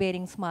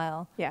incubating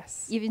Smile.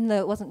 Yes. Even though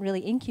it wasn't really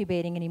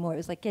incubating anymore, it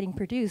was like getting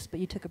produced, but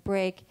you took a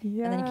break and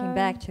then you came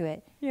back to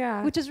it.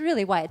 Yeah. Which is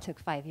really why it took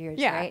 5 years,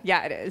 Yeah. right?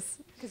 Yeah, it is.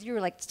 Because you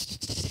were like,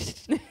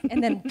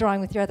 and then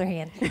drawing with your other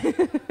hand.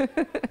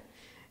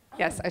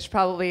 Yes, I should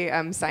probably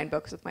sign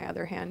books with my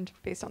other hand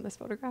based on this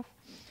photograph.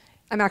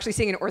 I'm actually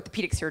seeing an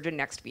orthopedic surgeon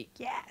next week.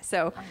 Yeah,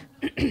 so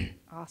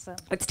Awesome.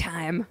 it's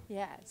time.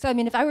 Yeah. So I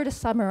mean, if I were to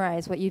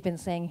summarize what you've been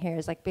saying here,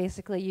 is like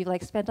basically you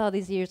like spent all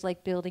these years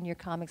like building your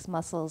comics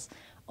muscles,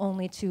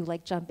 only to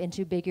like jump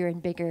into bigger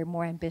and bigger,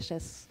 more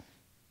ambitious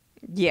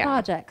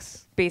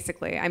projects.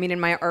 Basically. I mean, and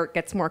my art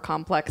gets more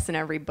complex in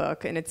every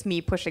book, and it's me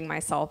pushing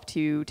myself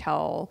to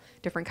tell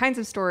different kinds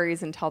of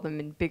stories and tell them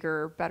in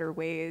bigger, better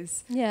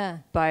ways. Yeah.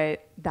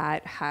 But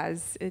that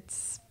has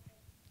its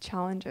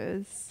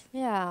challenges.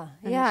 Yeah.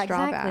 And Yeah. its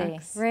Exactly.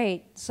 drawbacks.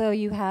 Right. So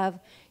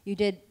you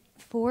did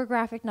 4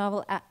 graphic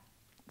novel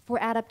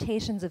 4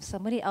 adaptations of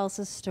somebody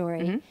else's story.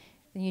 Mm-hmm.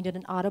 Then you did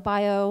an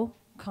autobio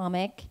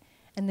comic,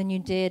 and then you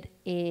did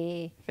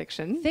a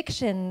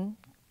fiction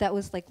that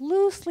was like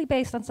loosely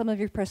based on some of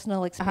your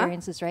personal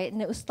experiences, right?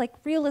 And it was like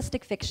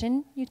realistic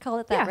fiction. You'd call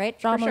it that, right?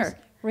 For Dramas, sure.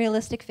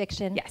 realistic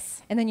fiction.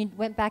 Yes. And then you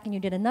went back and you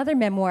did another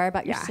memoir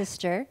about your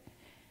sister.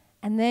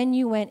 And then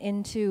you went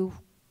into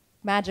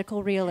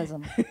magical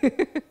realism.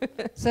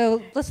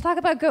 So let's talk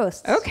about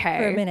ghosts for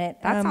a minute.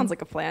 That sounds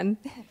like a plan.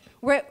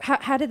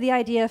 How did the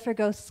idea for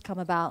ghosts come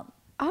about?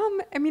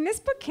 I mean,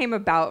 this book came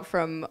about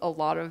from a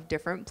lot of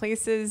different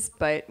places,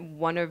 but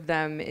one of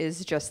them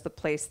is just the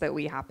place that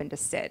we happen to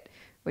sit,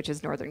 which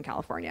is Northern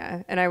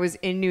California. And I was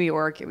in New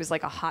York. It was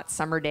like a hot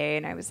summer day,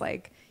 and I was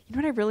like, you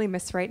know what I really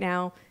miss right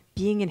now?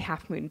 Being in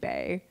Half Moon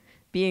Bay,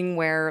 being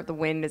where the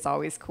wind is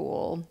always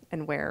cool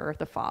and where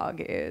the fog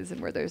is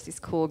and where there's these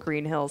cool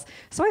green hills.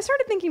 So I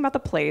started thinking about the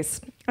place.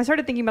 I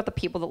started thinking about the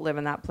people that live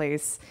in that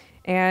place.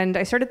 And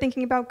I started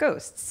thinking about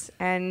ghosts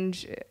and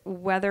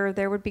whether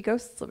there would be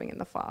ghosts living in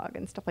the fog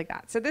and stuff like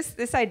that. So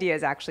this idea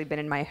has actually been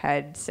in my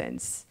head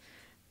since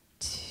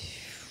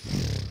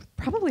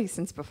probably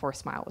since before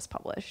Smile was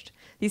published.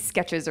 These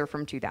sketches are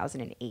from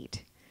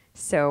 2008.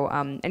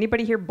 So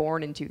anybody here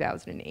born in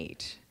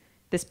 2008?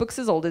 This book's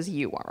as old as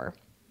you are.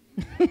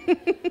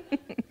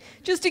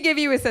 Just to give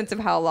you a sense of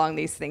how long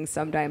these things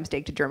sometimes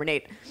take to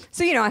germinate.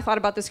 So, you know, I thought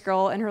about this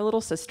girl and her little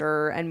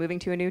sister and moving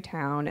to a new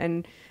town.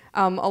 And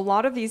a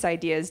lot of these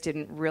ideas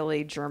didn't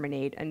really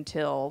germinate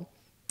until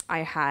I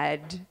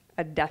had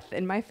a death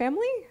in my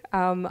family.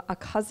 A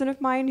cousin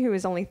of mine who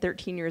is only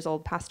 13 years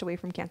old passed away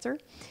from cancer.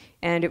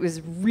 And it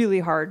was really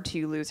hard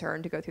to lose her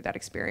and to go through that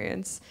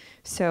experience.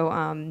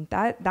 So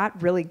that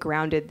really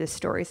grounded this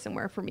story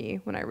somewhere for me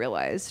when I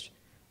realized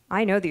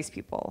I know these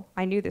people.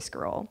 I knew this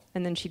girl,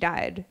 and then she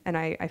died, and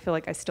I feel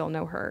like I still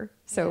know her.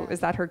 So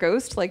is that her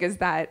ghost? Like,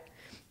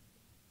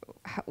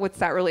 what's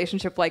that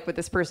relationship like with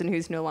this person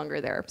who's no longer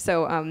there?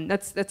 So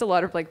that's a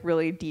lot of like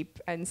really deep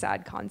and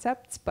sad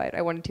concepts, but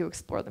I wanted to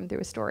explore them through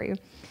a story.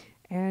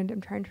 And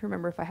I'm trying to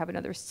remember if I have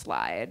another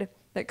slide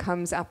that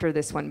comes after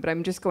this one, but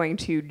I'm just going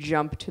to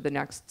jump to the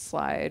next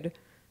slide.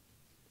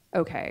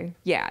 Okay,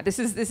 yeah, this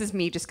is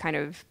me just kind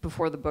of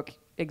before the book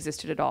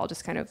existed at all,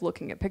 just kind of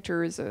looking at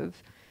pictures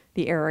of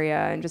the area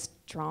and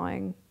just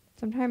drawing.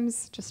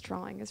 Sometimes just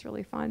drawing is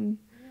really fun.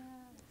 Yeah.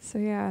 So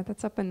yeah,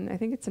 that's up in, I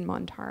think it's in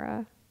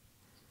Montara.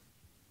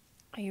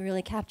 You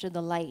really captured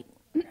the light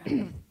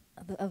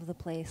of the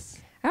place.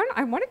 I don't know,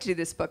 I wanted to do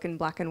this book in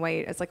black and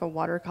white as like a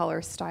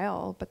watercolor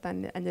style, but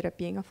then it ended up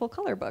being a full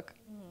color book.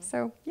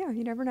 So yeah,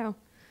 you never know.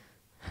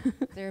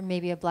 There may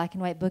be a black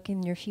and white book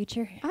in your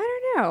future? I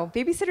don't know.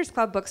 Babysitter's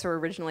Club books were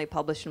originally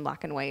published in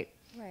black and white.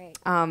 Right.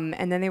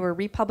 And then they were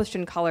republished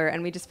in color,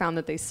 and we just found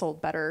that they sold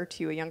better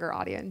to a younger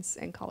audience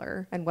in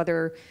color. And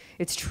whether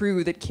it's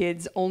true that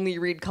kids only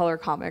read color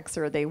comics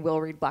or they will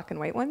read black and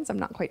white ones, I'm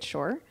not quite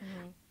sure.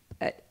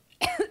 But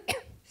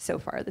so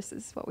far, this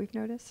is what we've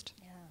noticed.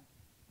 Yeah.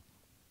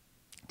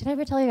 Did I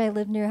ever tell you I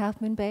lived near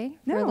Half Moon Bay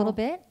for a little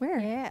bit? Where?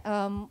 Yeah.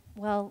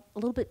 Well, a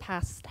little bit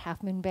past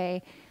Half Moon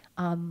Bay,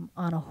 on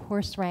a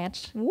horse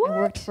ranch. What? I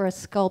worked for a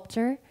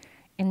sculptor.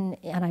 And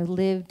I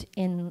lived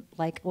in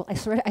like, well,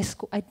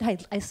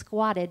 I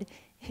squatted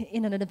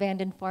in an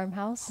abandoned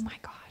farmhouse. Oh my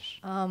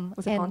gosh.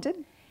 Was it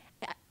haunted?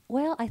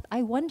 Well,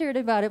 I wondered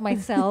about it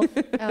myself.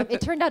 It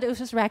turned out it was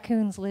just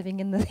raccoons living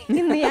in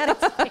the attic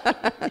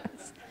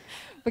space.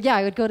 But yeah,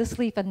 I would go to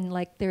sleep and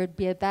like there would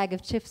be a bag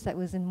of chips that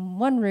was in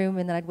one room,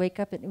 and then I'd wake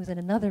up and it was in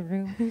another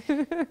room.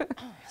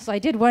 So I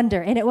did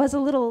wonder, and it was a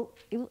little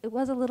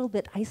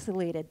bit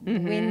isolated. The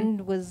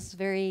wind was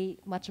very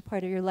much a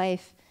part of your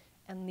life.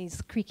 And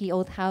these creaky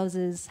old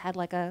houses had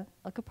like a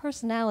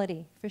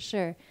personality for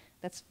sure.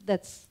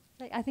 That's.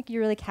 I think you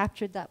really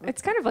captured that.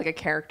 It's kind of like a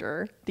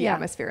character, the Yeah.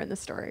 atmosphere in the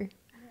story.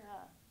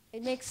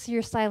 It makes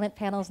your silent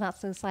panels not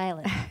so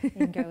silent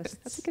in Ghosts.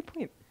 That's a good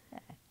point.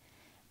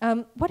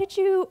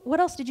 What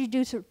else did you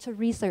do to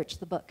research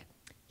the book?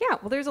 Yeah,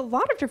 well, there's a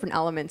lot of different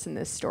elements in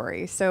this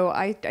story. So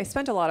I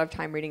spent a lot of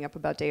time reading up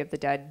about Day of the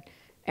Dead.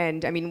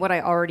 And I mean, what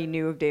I already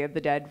knew of Day of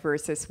the Dead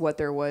versus what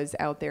there was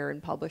out there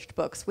in published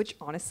books, which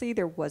honestly,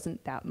 there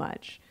wasn't that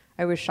much.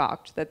 I was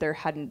shocked that there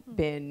hadn't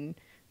been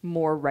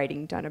more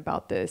writing done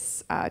about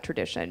this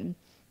tradition.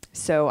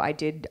 So I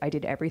did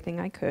everything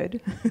I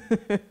could.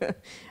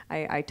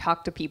 I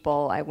talked to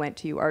people. I went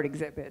to art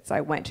exhibits.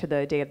 I went to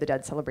the Day of the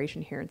Dead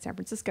celebration here in San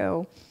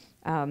Francisco.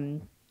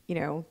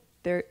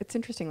 It's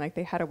interesting. Like,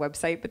 they had a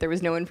website, but there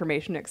was no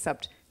information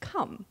except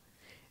come.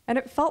 And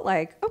it felt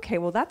like, okay,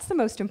 well, that's the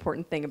most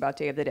important thing about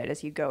Day of the Dead,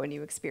 is you go and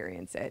you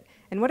experience it.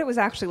 And what it was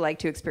actually like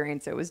to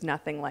experience it was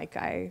nothing like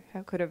I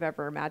could have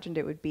ever imagined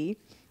it would be.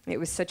 It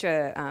was such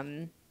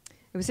a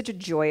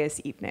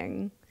joyous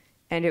evening.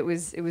 And it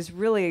was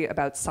really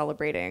about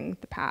celebrating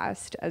the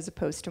past as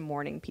opposed to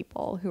mourning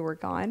people who were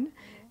gone.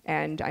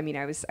 And I mean,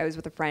 I was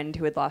with a friend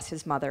who had lost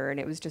his mother, and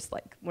it was just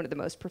like one of the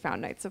most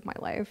profound nights of my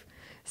life.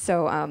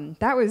 So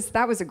that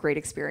was a great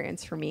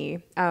experience for me.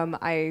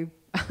 I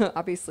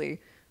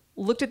obviously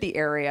looked at the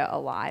area a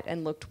lot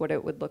and looked what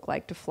it would look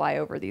like to fly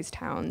over these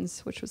towns,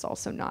 which was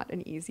also not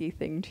an easy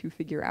thing to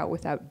figure out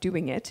without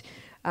doing it.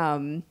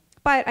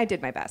 But I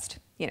did my best,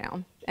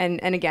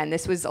 And again,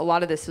 a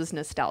lot of this was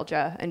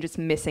nostalgia and just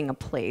missing a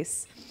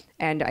place.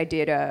 And I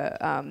did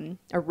a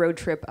road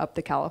trip up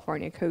the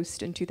California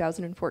coast in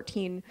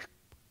 2014,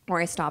 where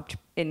I stopped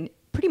in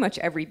pretty much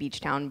every beach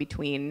town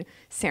between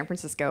San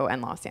Francisco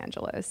and Los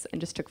Angeles,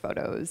 and just took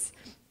photos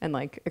and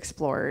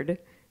explored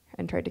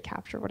and tried to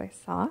capture what I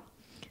saw.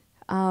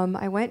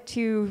 I went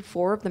to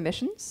 4 of the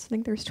missions. I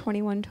think there's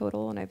 21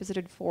 total, and I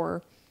visited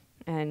 4.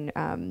 And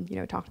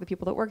talked to the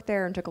people that worked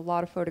there and took a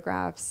lot of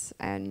photographs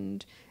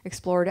and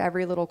explored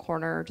every little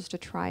corner just to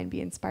try and be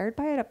inspired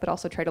by it, but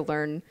also try to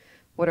learn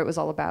what it was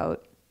all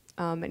about.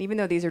 And even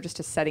though these are just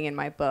a setting in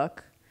my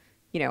book,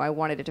 I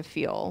wanted it to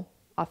feel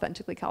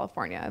authentically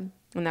California.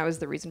 And that was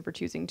the reason for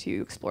choosing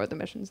to explore the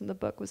missions in the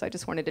book, was I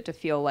just wanted it to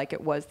feel like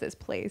it was this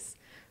place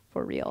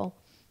for real.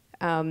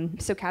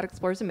 So Kat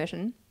explores a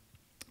mission,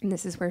 and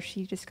this is where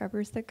she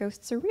discovers that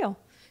ghosts are real.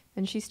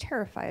 And she's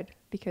terrified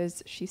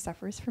because she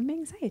suffers from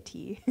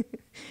anxiety.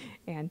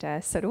 And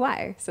so do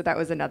I. So that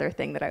was another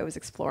thing that I was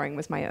exploring,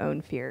 was my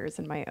own fears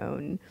and my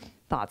own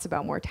thoughts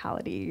about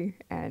mortality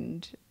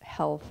and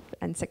health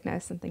and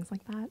sickness and things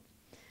like that.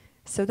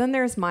 So then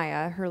there's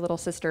Maya, her little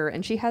sister,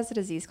 and she has a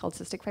disease called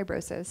cystic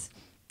fibrosis.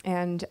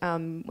 And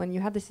when you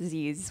have this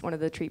disease, one of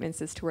the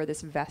treatments is to wear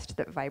this vest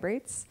that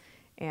vibrates,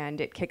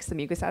 and it kicks the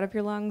mucus out of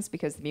your lungs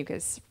because the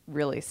mucus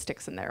really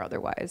sticks in there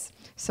otherwise.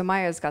 So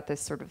Maya's got this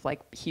sort of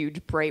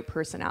huge, bright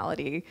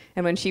personality,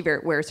 and when she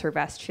wears her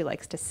vest, she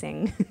likes to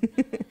sing.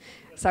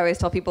 So I always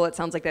tell people it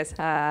sounds like this.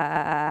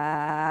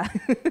 Ah.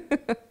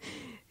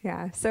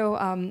 Yeah, so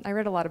I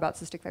read a lot about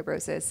cystic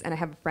fibrosis, and I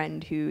have a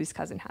friend whose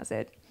cousin has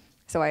it.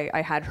 So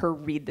I had her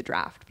read the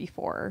draft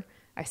before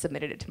I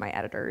submitted it to my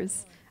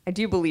editors. I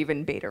do believe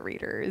in beta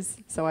readers.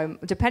 So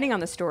depending on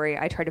the story,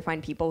 I try to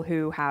find people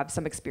who have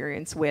some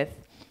experience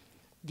with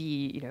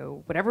the,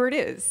 whatever it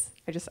is.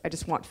 I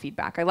just want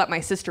feedback. I let my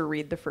sister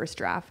read the first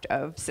draft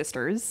of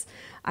Sisters.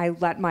 I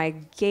let my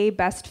gay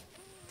best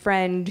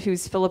friend,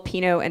 who's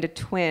Filipino and a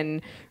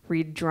twin,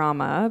 read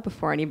drama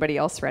before anybody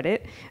else read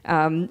it.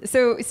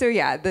 So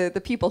yeah,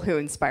 the people who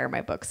inspire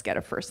my books get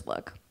a first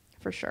look,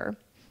 for sure.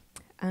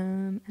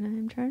 And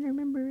I'm trying to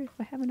remember if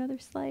I have another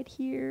slide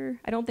here.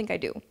 I don't think I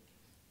do.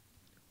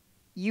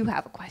 You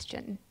have a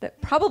question that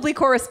probably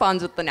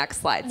corresponds with the next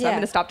slide, so I'm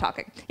going to stop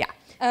talking. Yeah.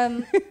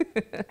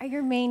 Are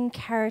your main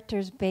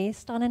characters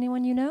based on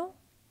anyone you know?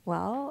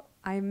 Well,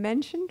 I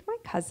mentioned my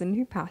cousin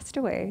who passed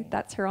away.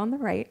 That's her on the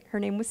right. Her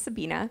name was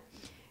Sabina,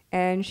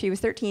 and she was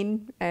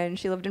 13, and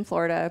she lived in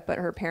Florida, but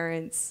her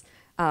parents,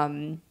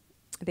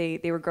 they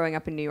were growing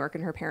up in New York,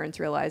 and her parents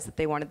realized that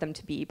they wanted them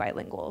to be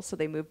bilingual, so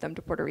they moved them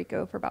to Puerto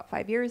Rico for about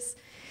 5 years.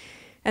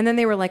 And then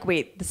they were like,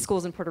 wait, the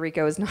schools in Puerto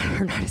Rico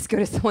are not as good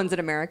as the ones in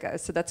America.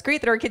 So that's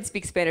great that our kids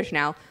speak Spanish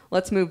now.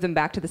 Let's move them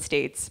back to the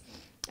States.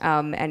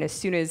 And as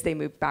soon as they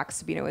moved back,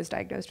 Sabina was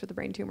diagnosed with a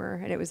brain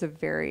tumor, and it was a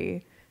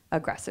very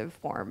aggressive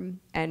form.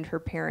 And her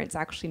parents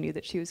actually knew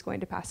that she was going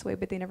to pass away,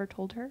 but they never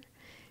told her.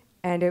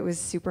 And it was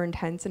super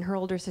intense. And her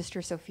older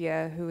sister,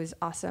 Sophia, who was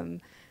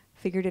awesome,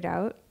 figured it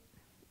out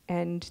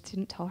and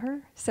didn't tell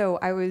her. So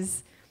I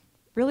was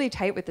really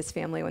tight with this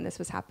family when this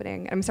was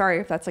happening. I'm sorry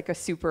if that's a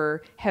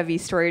super heavy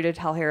story to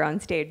tell here on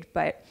stage,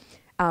 but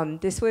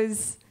this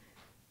was,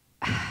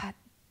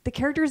 the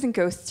characters in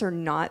Ghosts are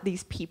not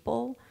these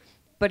people,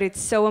 but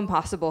it's so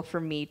impossible for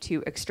me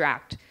to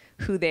extract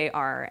who they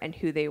are and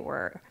who they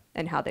were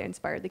and how they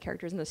inspired the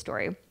characters in the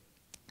story.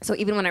 So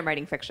even when I'm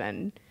writing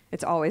fiction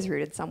It's always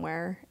rooted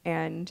somewhere.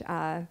 And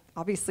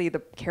obviously the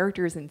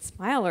characters in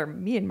Smile are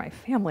me and my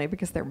family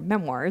because they're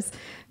memoirs.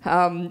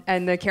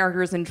 And the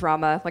characters in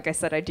Drama, like I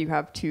said, I do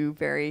have two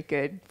very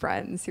good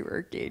friends who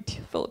are gay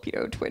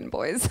Filipino twin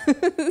boys.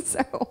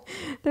 So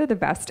they're the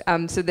best.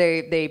 So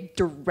they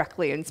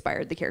directly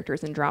inspired the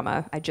characters in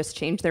Drama. I just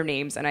changed their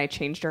names and I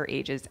changed our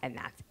ages, and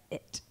that's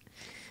it.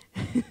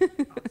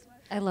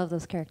 I love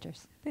those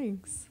characters.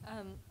 Thanks.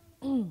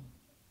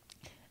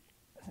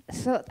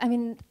 So, I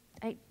mean,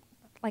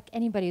 like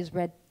anybody who's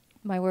read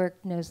my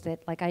work knows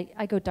that like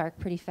I go dark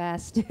pretty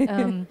fast.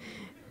 And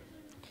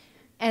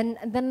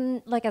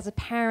then like as a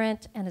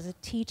parent and as a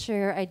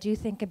teacher, I do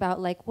think about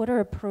like what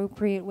are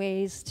appropriate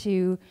ways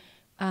to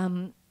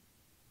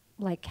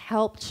like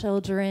help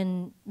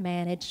children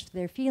manage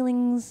their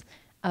feelings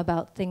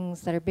about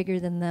things that are bigger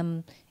than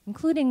them,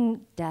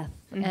 including death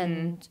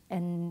and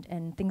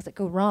things that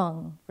go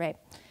wrong, right?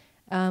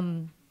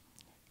 And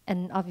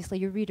obviously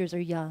your readers are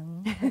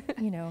young,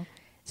 you know.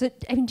 So,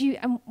 I mean,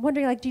 I'm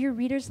wondering, like, do your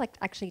readers, like,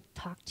 actually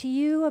talk to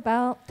you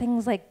about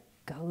things like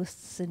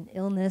ghosts and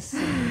illness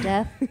and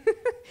death?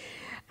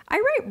 I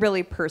write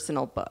really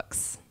personal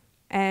books.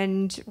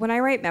 And when I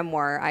write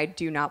memoir, I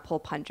do not pull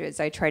punches.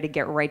 I try to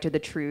get right to the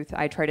truth.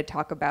 I try to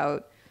talk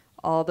about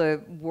all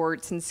the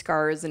warts and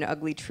scars and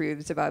ugly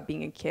truths about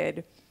being a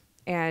kid.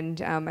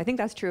 And I think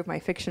that's true of my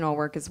fictional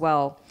work as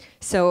well.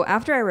 So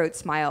after I wrote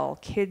Smile,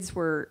 kids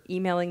were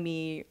emailing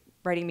me,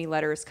 writing me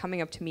letters, coming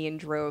up to me in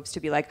droves to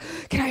be like,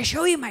 can I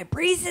show you my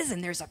braces?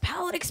 And there's a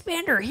palette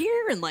expander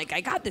here. And like,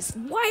 I got this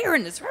wire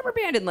and this rubber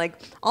band. And like,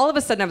 all of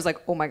a sudden I was like,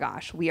 oh my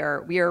gosh, we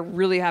are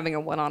really having a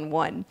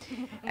one-on-one.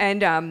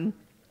 And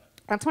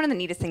that's one of the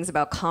neatest things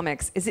about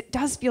comics is it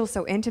does feel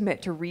so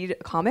intimate to read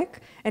a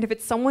comic. And if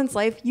it's someone's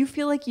life, you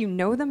feel like you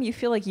know them. You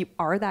feel like you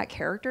are that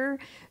character.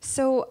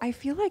 So I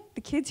feel like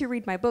the kids who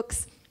read my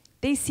books,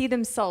 they see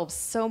themselves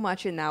so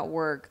much in that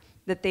work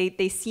that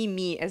they see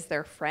me as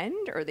their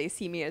friend, or they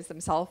see me as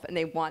themselves, and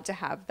they want to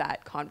have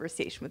that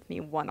conversation with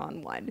me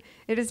one-on-one.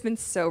 It has been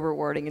so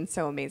rewarding and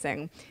so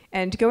amazing.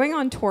 And going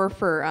on tour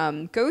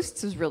for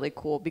Ghosts was really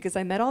cool because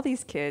I met all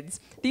these kids.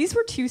 These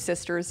were two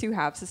sisters who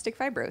have cystic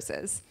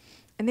fibrosis.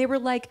 And they were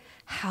like,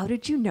 how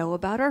did you know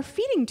about our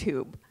feeding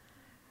tube?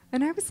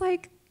 And I was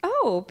like,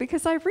 oh,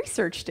 because I've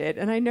researched it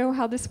and I know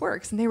how this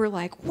works. And they were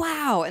like,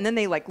 wow. And then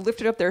they like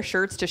lifted up their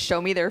shirts to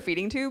show me their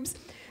feeding tubes.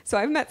 So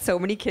I've met so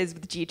many kids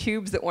with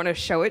G-tubes that want to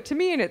show it to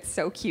me, and it's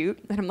so cute.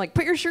 And I'm like,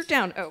 put your shirt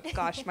down. Oh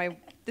gosh,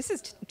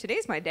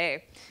 today's my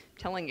day. I'm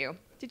telling you.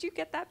 Did you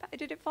get that?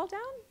 Did it fall down?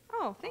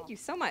 Oh, thank you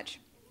so much.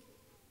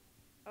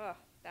 Oh,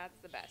 that's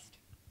the best.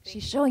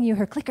 She's showing you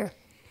her clicker.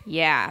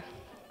 Yeah.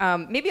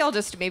 Maybe I'll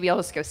just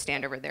go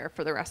stand over there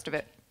for the rest of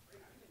it.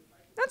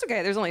 That's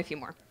okay. There's only a few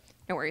more.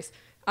 No worries.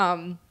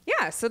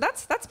 Yeah, so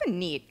that's been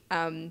neat.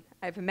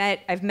 I've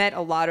met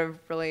a lot of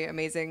really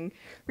amazing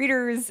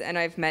readers, and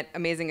I've met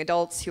amazing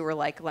adults who were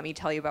like, let me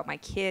tell you about my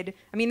kid.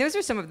 I mean, those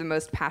are some of the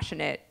most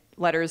passionate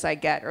letters I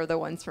get, are the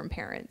ones from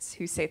parents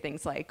who say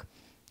things like,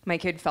 my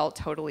kid felt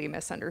totally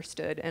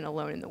misunderstood and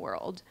alone in the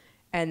world.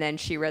 And then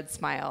she read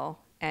Smile,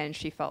 and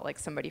she felt like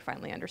somebody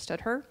finally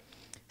understood her.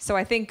 So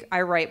I think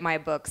I write my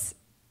books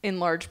in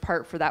large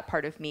part for that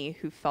part of me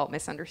who felt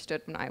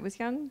misunderstood when I was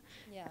young.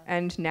 Yeah.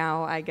 And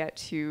now I get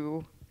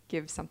to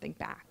give something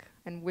back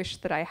and wish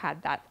that I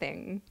had that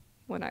thing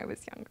when I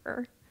was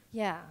younger.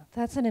 Yeah,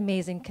 that's an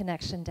amazing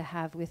connection to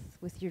have with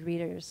your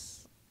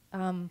readers.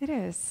 It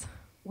is.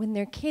 When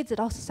they're kids, it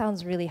also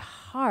sounds really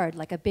hard,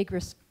 like a big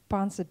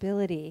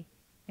responsibility.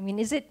 I mean,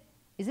 is it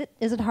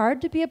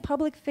hard to be a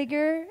public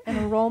figure and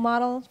a role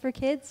model for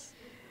kids?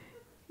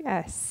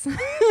 Yes.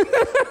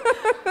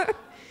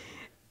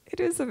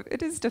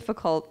 It is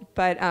difficult,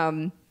 but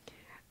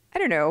I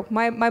don't know.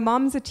 My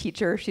mom's a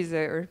teacher. She's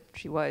a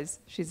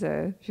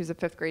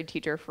fifth grade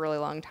teacher for a really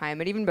long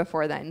time, and even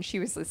before then,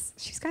 she's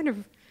kind of,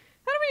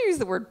 I don't want to use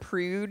the word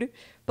prude,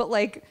 but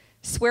like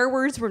swear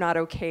words were not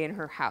okay in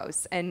her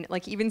house, and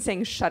like even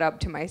saying shut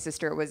up to my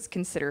sister was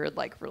considered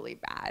like really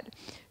bad.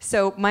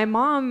 So my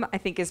mom, I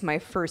think, is my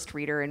first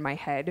reader in my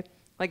head.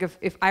 Like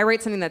if I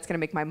write something that's gonna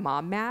make my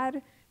mom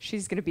mad,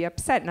 she's gonna be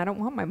upset, and I don't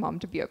want my mom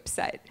to be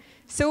upset.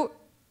 So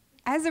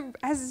as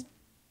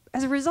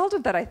a result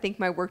of that, I think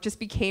my work just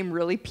became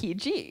really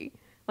PG.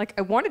 Like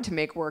I wanted to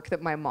make work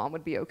that my mom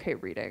would be okay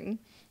reading.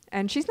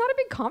 And she's not a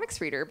big comics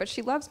reader, but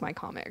she loves my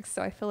comics.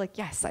 So I feel like,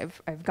 yes,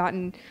 I've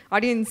gotten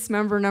audience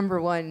member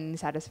number 1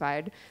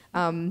 satisfied.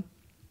 And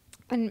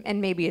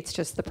maybe it's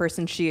just the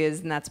person she is,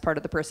 and that's part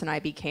of the person I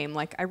became.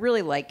 Like, I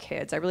really like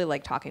kids. I really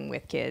like talking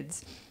with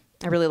kids.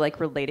 I really like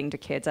relating to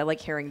kids. I like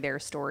hearing their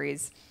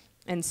stories.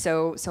 And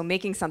so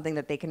making something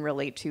that they can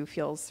relate to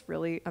feels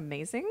really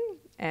amazing.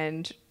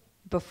 And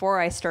before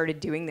I started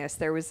doing this,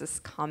 there was this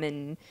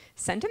common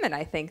sentiment,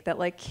 I think, that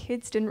like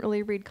kids didn't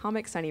really read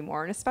comics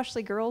anymore, and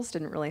especially girls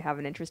didn't really have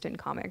an interest in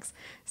comics.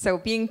 So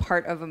being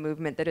part of a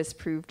movement that has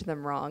proved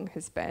them wrong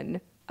has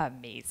been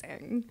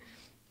amazing.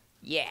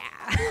 Yeah.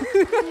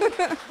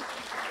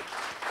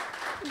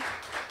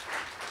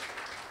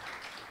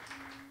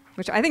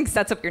 which I think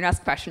sets up your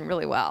next question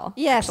really well.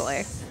 Yes.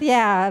 Actually.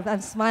 Yeah,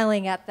 I'm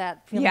smiling at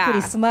that, feeling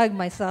pretty smug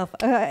myself.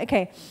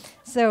 Okay.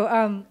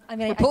 So,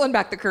 we're pulling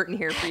back the curtain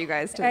here for you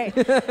guys too.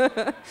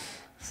 Right.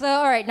 So,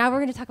 all right, now we're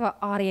going to talk about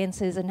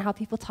audiences and how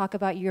people talk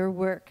about your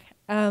work.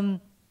 I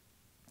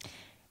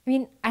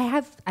mean,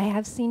 I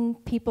have seen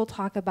people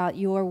talk about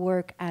your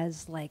work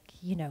as like,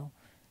 you know,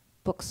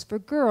 books for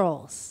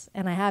girls,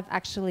 and I have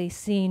actually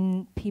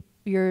seen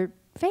your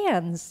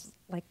fans,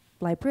 like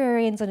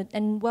librarians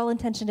and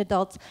well-intentioned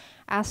adults,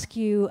 ask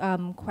you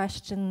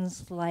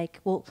questions like,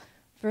 well,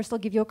 first they'll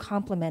give you a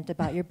compliment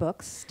about your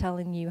books,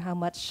 telling you how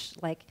much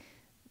like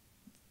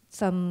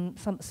some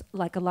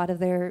like a lot of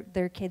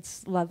their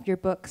kids love your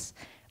books,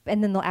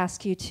 and then they'll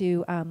ask you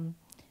to,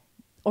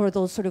 or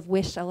they'll sort of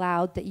wish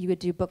aloud that you would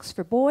do books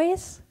for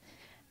boys.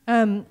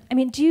 I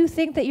mean, do you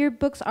think that your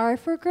books are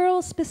for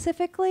girls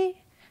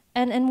specifically?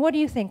 And what do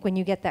you think when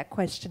you get that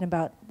question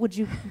about, would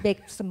you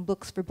make some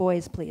books for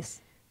boys, please?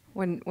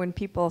 When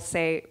people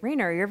say,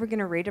 Raina, are you ever going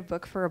to write a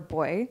book for a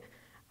boy?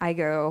 I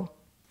go,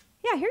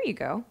 yeah, here you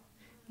go.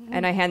 Mm-hmm.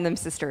 And I hand them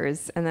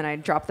sisters, and then I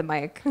drop the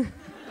mic.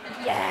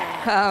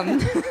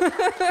 Yeah.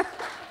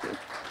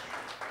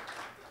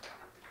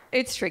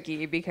 It's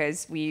tricky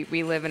because we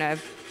live in a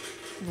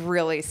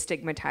really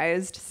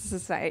stigmatized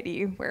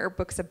society where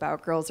books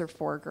about girls are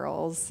for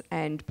girls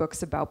and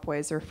books about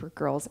boys are for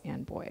girls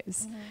and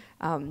boys.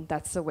 Mm-hmm.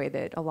 That's the way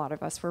that a lot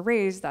of us were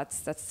raised.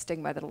 That's the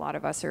stigma that a lot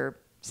of us are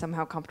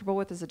somehow comfortable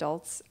with as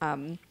adults.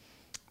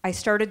 I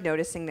started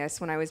noticing this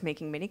when I was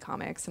making mini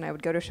comics, and I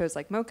would go to shows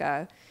like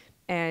MoCA,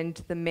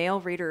 and the male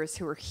readers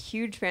who were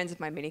huge fans of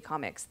my mini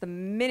comics, the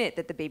minute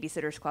that the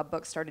Babysitter's Club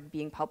books started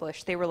being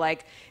published, they were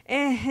like,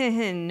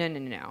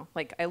 no.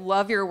 Like, I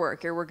love your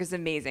work. Your work is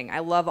amazing. I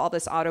love all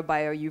this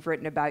autobio you've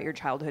written about your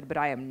childhood, but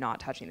I am not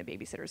touching the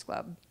Babysitter's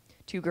Club.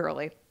 Too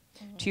girly.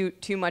 Mm-hmm.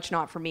 Too much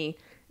not for me.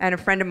 And a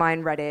friend of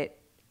mine read it,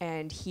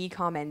 and he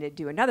commented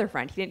to another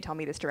friend. He didn't tell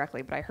me this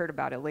directly, but I heard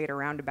about it later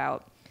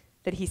roundabout,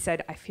 that he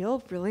said, I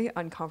feel really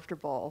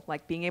uncomfortable,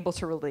 like, being able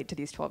to relate to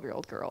these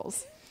 12-year-old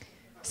girls.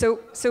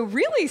 So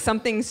really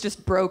something's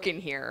just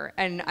broken here,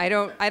 and I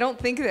don't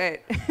think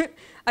that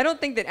I don't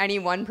think that any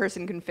one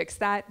person can fix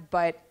that,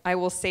 but I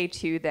will say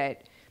too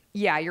that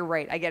yeah, you're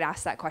right. I get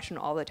asked that question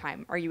all the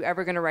time. Are you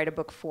ever going to write a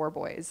book for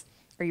boys?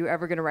 Are you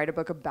ever going to write a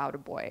book about a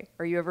boy?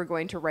 Are you ever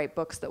going to write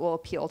books that will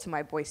appeal to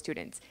my boy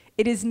students?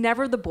 It is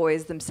never the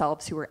boys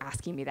themselves who are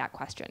asking me that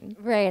question.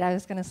 Right, I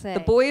was going to say.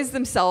 The boys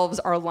themselves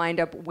are lined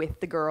up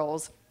with the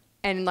girls,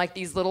 and like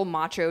these little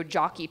macho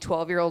jockey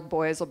 12-year-old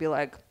boys will be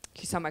like,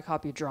 can you sign my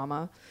copy of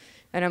Drama?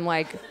 And I'm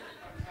like,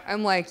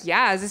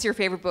 yeah, is this your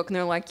favorite book? And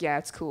they're like, yeah,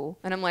 it's cool.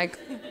 And I'm like,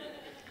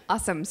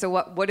 awesome. So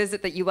what is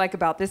it that you like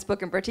about this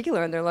book in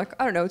particular? And they're like,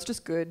 I don't know, it's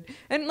just good.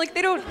 And like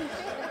they don't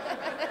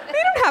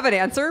have an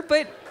answer,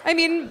 but I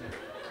mean,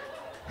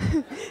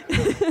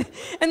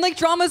 and like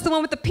Drama's the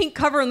one with the pink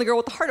cover and the girl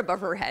with the heart above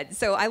her head.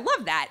 So I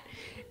love that.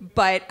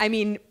 But I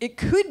mean, it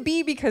could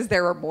be because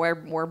there are more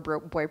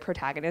boy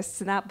protagonists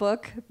in that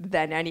book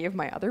than any of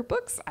my other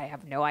books. I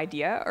have no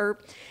idea. Or,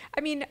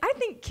 I mean, I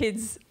think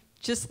kids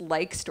just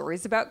like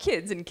stories about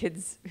kids and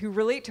kids who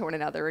relate to one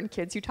another and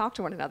kids who talk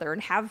to one another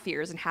and have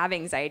fears and have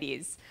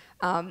anxieties.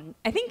 I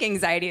think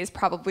anxiety is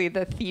probably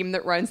the theme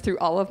that runs through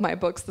all of my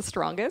books the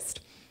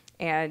strongest.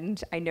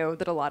 And I know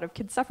that a lot of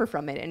kids suffer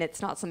from it, and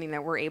it's not something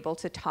that we're able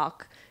to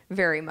talk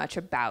very much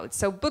about.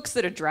 So books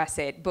that address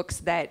it, books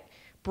that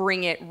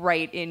bring it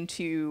right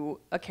into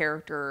a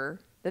character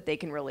that they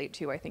can relate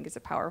to, I think is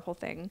a powerful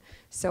thing.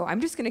 So I'm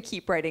just going to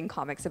keep writing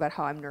comics about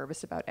how I'm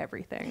nervous about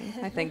everything.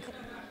 I think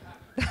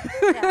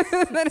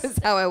that is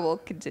how I will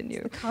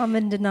continue. It's the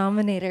common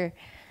denominator.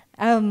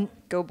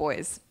 Go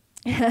boys.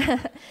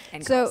 And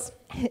so girls.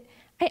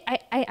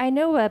 I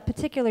know a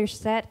particular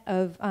set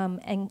of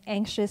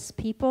anxious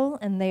people,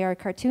 and they are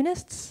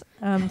cartoonists.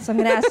 So I'm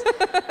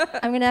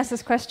going to ask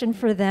this question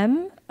for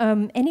them.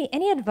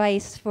 Any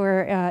advice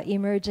for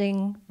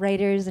emerging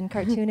writers and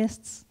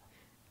cartoonists?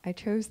 I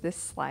chose this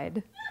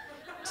slide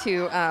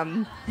to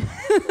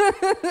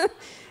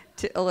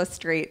to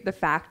illustrate the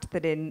fact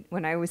that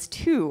when I was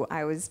 2,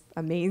 I was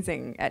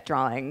amazing at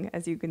drawing,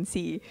 as you can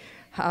see,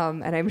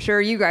 and I'm sure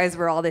you guys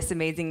were all this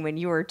amazing when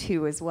you were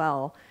 2 as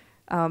well.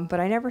 But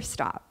I never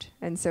stopped.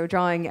 And so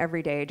drawing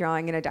every day,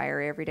 drawing in a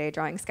diary every day,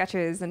 drawing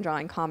sketches and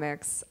drawing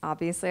comics,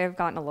 obviously I've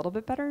gotten a little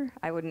bit better.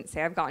 I wouldn't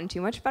say I've gotten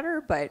too much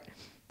better, but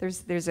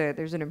there's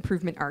an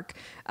improvement arc.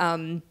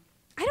 I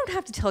don't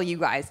have to tell you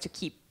guys to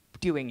keep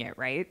doing it,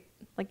 right?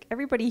 Like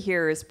everybody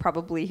here is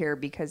probably here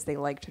because they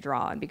like to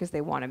draw and because they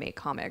want to make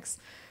comics.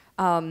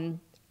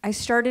 I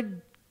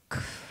started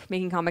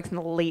making comics in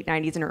the late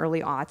 90s and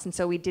early aughts, and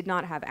so we did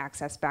not have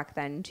access back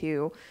then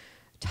to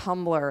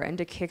Tumblr and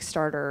to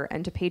Kickstarter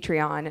and to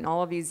Patreon and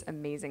all of these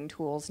amazing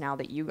tools now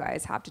that you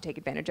guys have to take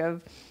advantage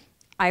of.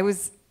 I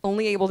was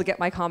only able to get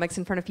my comics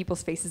in front of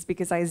people's faces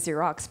because I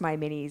Xeroxed my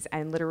minis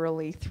and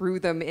literally threw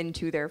them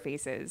into their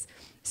faces.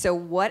 So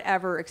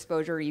whatever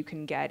exposure you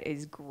can get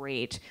is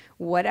great.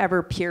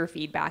 Whatever peer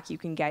feedback you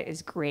can get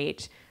is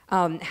great.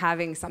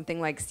 Having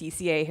something like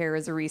CCA here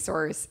as a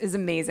resource is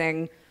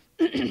amazing.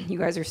 You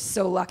guys are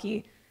so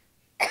lucky.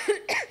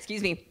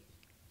 Excuse me.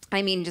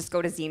 I mean, just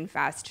go to Zine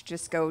Fest.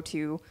 Just go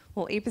to,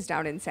 well, Ape is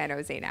down in San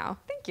Jose now.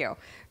 Thank you.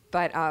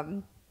 But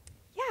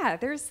yeah,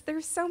 there's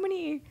so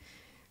many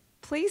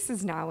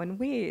places now and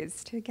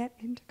ways to get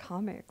into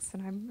comics,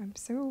 and I'm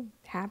so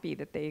happy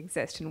that they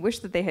exist and wish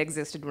that they had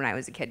existed when I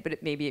was a kid,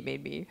 but maybe it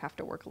made me have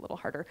to work a little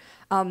harder.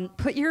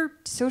 Put your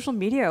social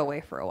media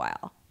away for a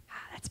while.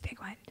 That's a big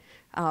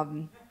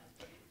one.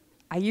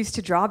 I used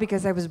to draw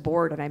because I was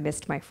bored and I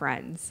missed my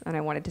friends and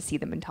I wanted to see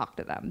them and talk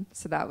to them.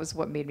 So that was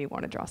what made me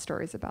want to draw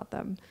stories about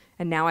them.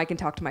 And now I can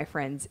talk to my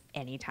friends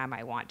anytime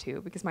I want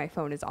to because my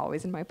phone is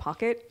always in my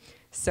pocket.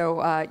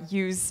 So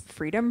use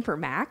Freedom for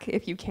Mac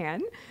if you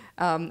can.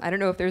 I don't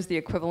know if there's the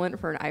equivalent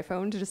for an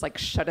iPhone to just like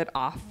shut it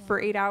off for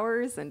 8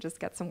 hours and just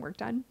get some work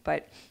done.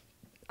 But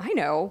I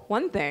know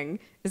one thing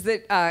is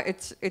that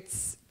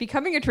it's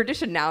becoming a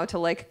tradition now to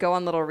like go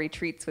on little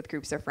retreats with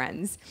groups of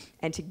friends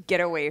and to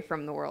get away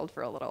from the world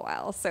for a little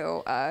while.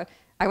 So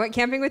I went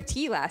camping with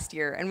Thi last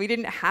year and we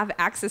didn't have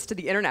access to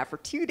the internet for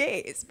 2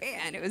 days.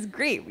 Man, it was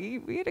great.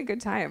 We had a good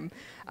time.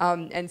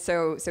 And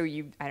so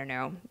you, I don't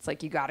know, it's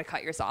like you got to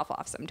cut yourself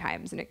off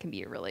sometimes and it can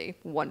be really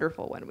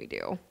wonderful when we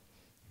do.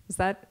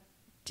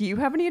 Do you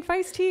have any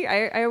advice, Thi?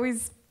 I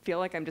always feel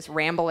like I'm just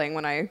rambling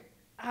when I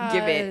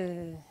give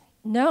it.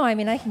 No, I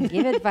mean, I can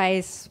give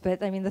advice,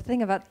 but I mean, the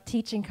thing about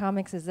teaching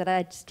comics is that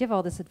I just give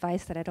all this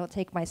advice that I don't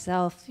take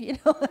myself, you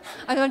know?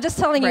 I'm just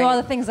telling you all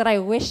the things that I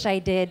wish I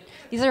did.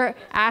 These are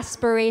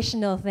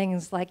aspirational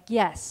things like,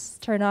 yes,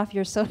 turn off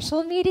your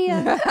social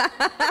media.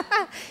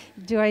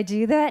 Do I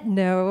do that?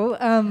 No.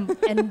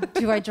 And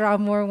do I draw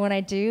more when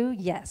I do?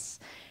 Yes.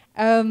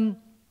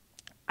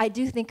 I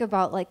do think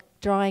about like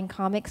drawing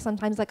comics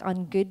sometimes like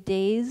on good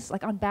days.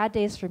 Like on bad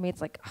days for me, it's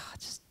like,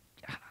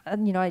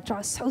 and, you know, I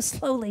draw so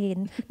slowly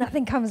and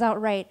nothing comes out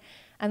right.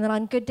 And then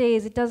on good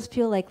days, it does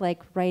feel like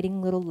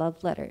writing little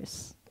love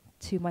letters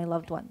to my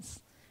loved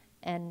ones.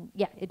 And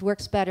yeah, it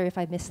works better if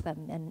I miss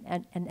them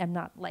and I'm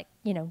not like,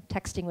 you know,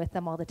 texting with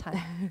them all the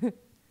time.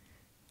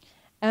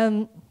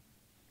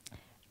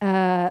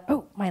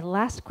 My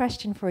last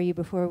question for you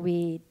before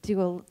we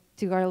do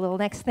our little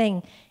next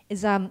thing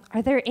is, are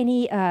there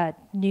any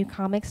new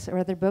comics or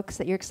other books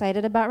that you're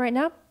excited about right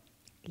now?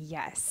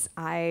 Yes,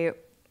 I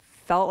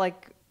felt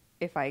like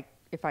if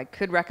I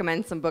could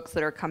recommend some books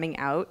that are coming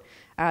out,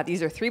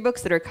 these are 3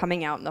 books that are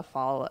coming out in the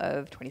fall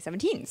of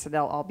 2017, so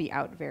they'll all be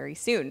out very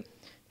soon.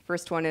 The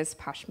first one is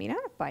Pashmina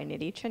by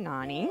Nidhi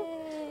Chanani,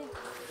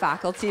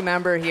 faculty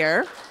member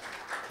here.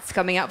 It's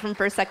coming out from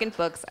First Second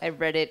Books.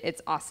 I've read it.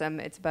 It's awesome.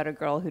 It's about a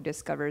girl who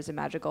discovers a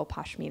magical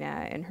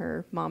pashmina in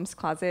her mom's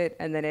closet,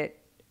 and then it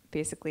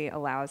basically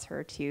allows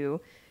her to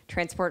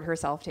transport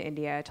herself to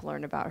India to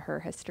learn about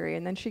her history,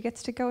 and then she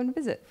gets to go and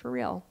visit for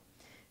real.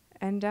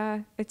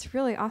 And it's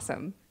really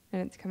awesome,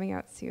 and it's coming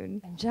out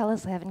soon. I'm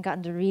jealous I haven't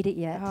gotten to read it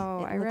yet.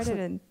 Oh, I read it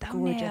in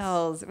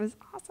thumbnails. It was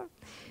awesome.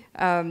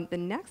 The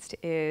next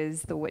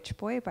is The Witch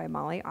Boy by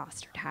Molly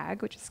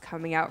Ostertag, which is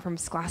coming out from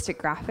Scholastic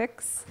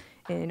Graphics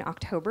in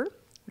October,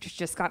 which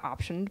just got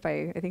optioned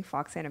by, I think,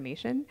 Fox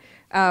Animation.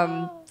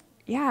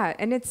 Yeah,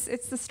 and it's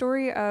the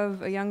story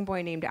of a young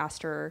boy named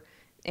Astor,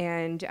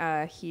 and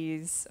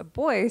he's a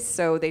boy,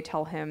 so they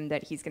tell him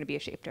that he's going to be a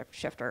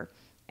shapeshifter.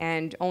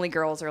 And only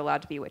girls are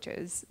allowed to be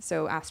witches.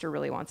 So Astor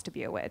really wants to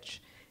be a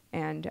witch.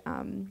 And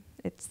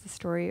it's the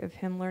story of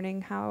him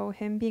learning how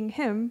him being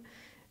him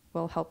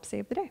will help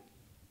save the day.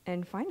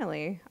 And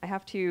finally, I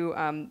have to,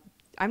 I'm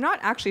not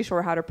actually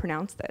sure how to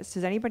pronounce this.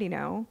 Does anybody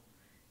know?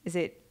 Is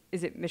it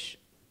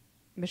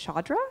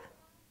Mishadra?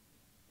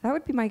 That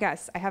would be my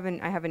guess. I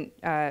haven't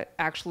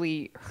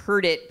actually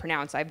heard it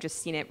pronounced. I've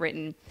just seen it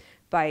written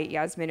by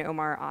Yasmin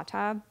Omar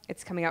Atta.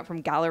 It's coming out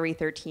from Gallery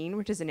 13,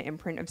 which is an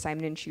imprint of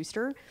Simon &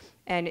 Schuster.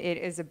 And it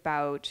is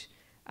about,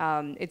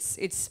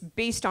 it's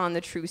based on the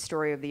true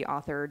story of the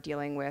author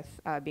dealing with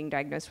being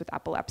diagnosed with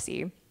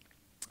epilepsy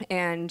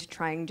and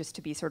trying just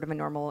to be sort of a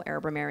normal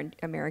Arab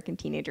American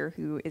teenager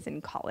who is in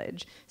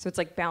college. So it's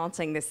like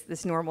balancing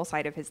this normal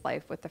side of his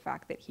life with the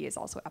fact that he is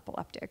also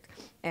epileptic.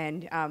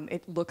 And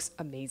it looks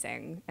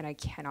amazing, and I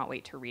cannot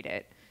wait to read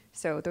it.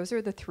 So those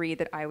are the 3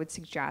 that I would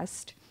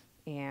suggest.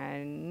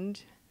 And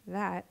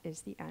that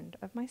is the end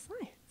of my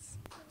slides.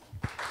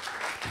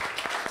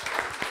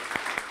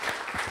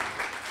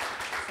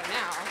 So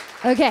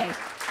now. Okay.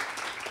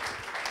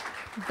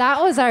 That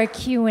was our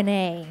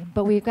Q&A,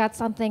 but we've got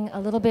something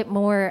a little bit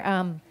more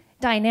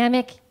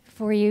dynamic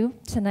for you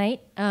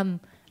tonight.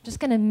 Just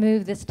going to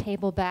move this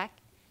table back,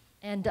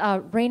 and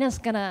Raina's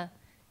going to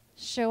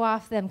show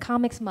off them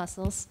comics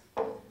muscles.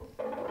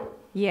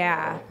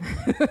 Yeah,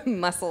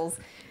 muscles.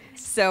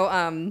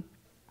 So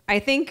I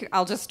think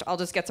I'll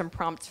just get some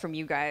prompts from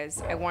you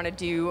guys. I want to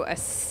do a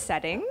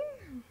setting,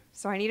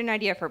 so I need an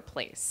idea for a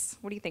place.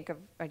 What do you think of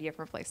idea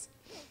for a place?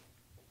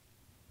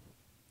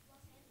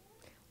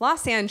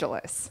 Los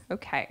Angeles.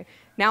 Okay.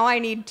 Now I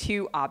need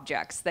 2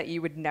 objects that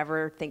you would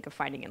never think of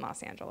finding in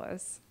Los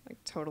Angeles. Like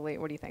totally.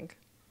 What do you think?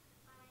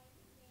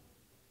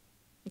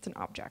 It's an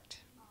object.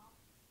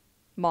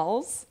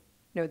 Malls?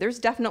 No, there's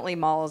definitely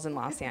malls in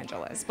Los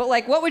Angeles. But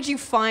like, what would you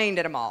find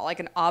at a mall? Like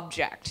an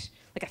object,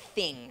 like a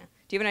thing.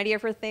 Do you have an idea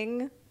for a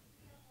thing?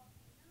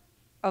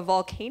 A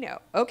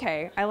volcano.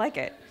 Okay, I like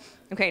it.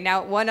 Okay,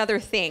 now one other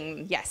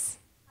thing. Yes.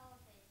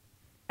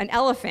 An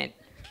elephant.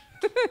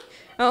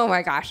 Oh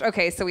my gosh.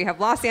 Okay, so we have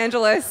Los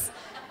Angeles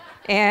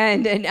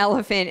and an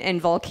elephant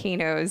and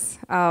volcanoes.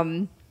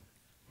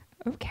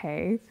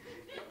 Okay.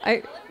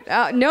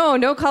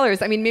 No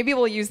colors. I mean, maybe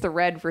we'll use the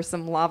red for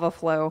some lava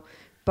flow,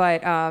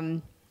 but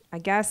I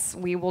guess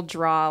we will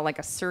draw like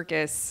a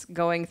circus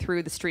going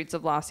through the streets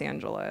of Los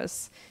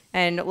Angeles.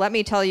 And let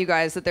me tell you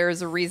guys that there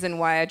is a reason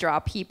why I draw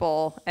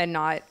people and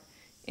not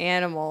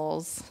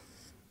animals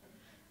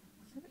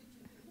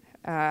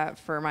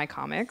for my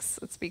comics.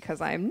 It's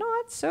because I'm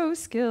not so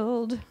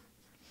skilled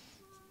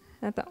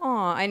at the,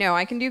 I know,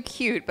 I can do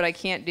cute, but I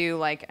can't do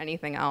like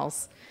anything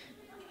else.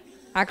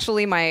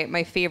 Actually,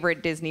 my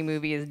favorite Disney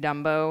movie is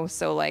Dumbo,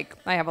 so like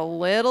I have a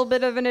little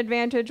bit of an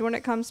advantage when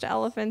it comes to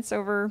elephants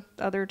over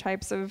other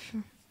types of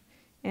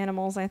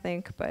animals, I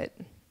think, but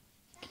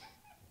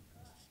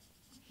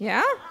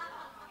yeah?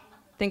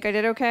 Think I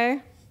did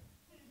okay?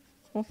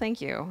 Well,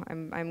 thank you.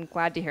 I'm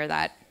glad to hear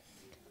that.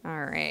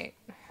 All right.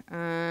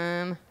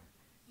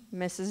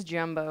 Mrs.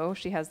 Jumbo,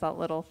 she has that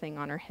little thing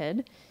on her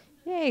head.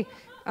 Yay.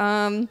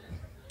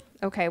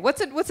 Okay,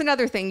 what's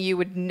another thing you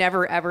would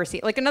never ever see?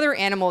 Like another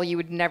animal you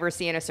would never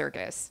see in a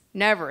circus.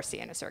 Never see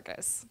in a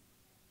circus.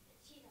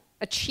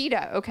 A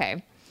cheetah,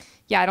 okay.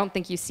 Yeah, I don't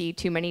think you see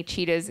too many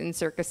cheetahs in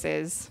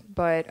circuses,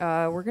 but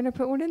we're gonna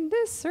put one in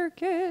this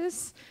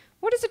circus.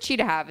 What does a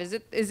cheetah have? Is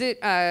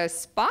it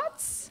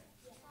spots?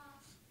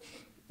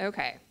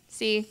 Okay,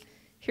 see,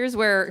 here's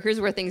where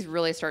things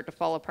really start to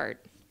fall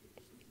apart.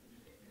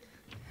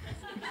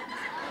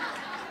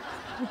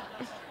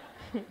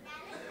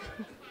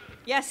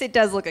 Yes, it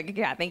does look like a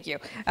cat, thank you.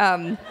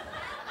 Well,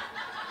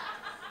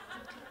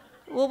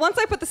 once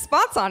I put the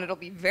spots on, it'll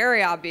be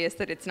very obvious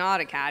that it's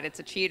not a cat, it's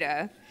a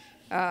cheetah.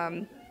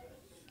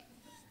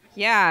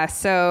 Yeah,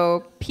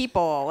 so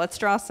people, let's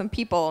draw some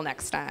people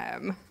next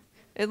time.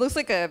 It looks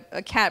like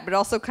a cat, but it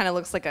also kind of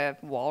looks like a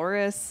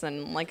walrus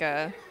and like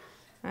a,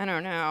 I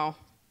don't know.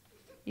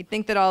 You'd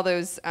think that all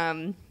those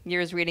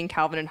years reading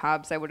Calvin and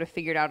Hobbes, I would have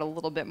figured out a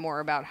little bit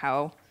more about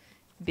how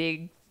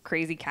big,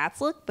 crazy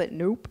cats look, but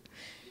nope.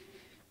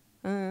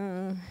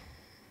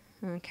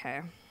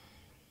 Okay.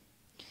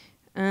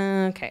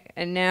 Okay,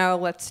 and now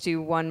let's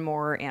do one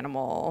more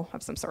animal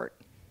of some sort.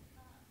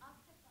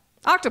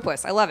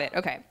 Octopus, I love it.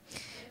 Okay,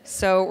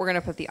 so we're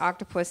gonna put the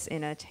octopus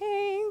in a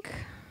tank.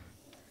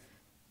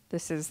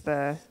 This is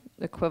the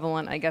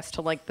equivalent, I guess,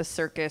 to like the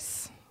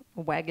circus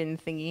wagon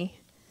thingy.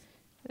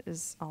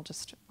 I'll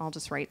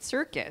just write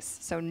circus,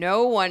 so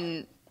no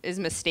one is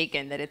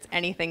mistaken that it's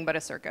anything but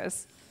a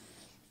circus.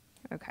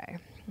 Okay,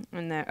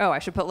 and then, I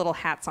should put little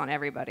hats on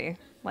everybody,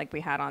 like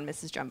we had on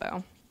Mrs.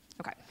 Jumbo.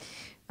 Okay,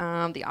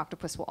 the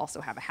octopus will also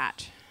have a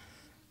hat.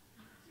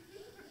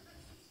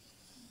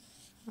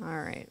 All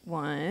right,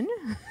 1,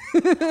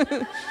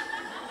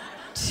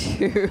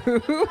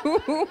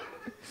 2,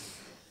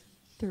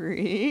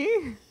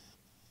 3,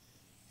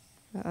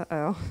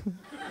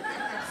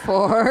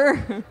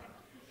 4,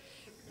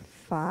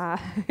 5.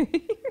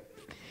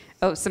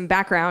 Oh, some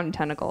background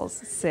tentacles.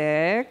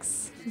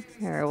 6.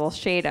 Here, we'll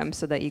shade them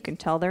so that you can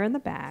tell they're in the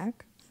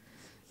back.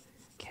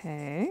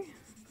 Okay.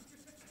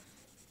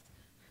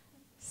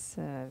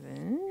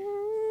 7.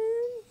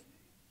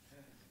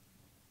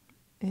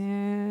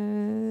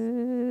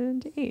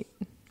 And 8.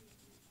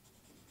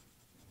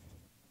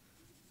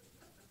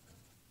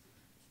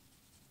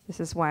 This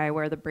is why I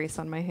wear the brace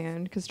on my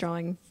hand, because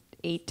drawing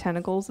 8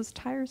 tentacles is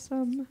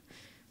tiresome.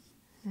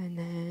 And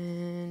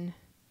then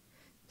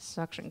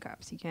suction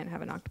cups. You can't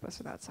have an octopus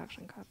without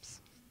suction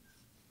cups.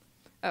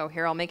 Oh,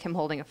 here, I'll make him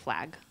holding a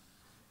flag.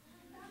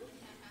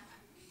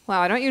 Wow,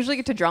 I don't usually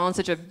get to draw on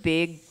such a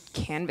big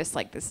canvas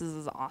like this. This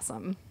is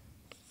awesome.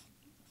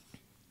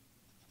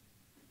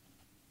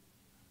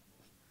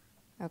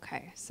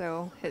 Okay,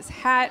 so his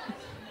hat.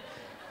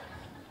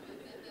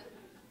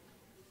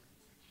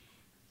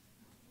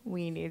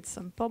 We need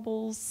some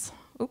bubbles.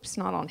 Oops,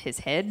 not on his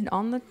head,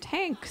 on the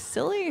tank,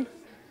 silly.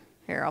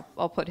 Here,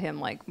 I'll put him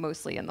like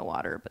mostly in the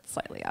water, but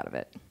slightly out of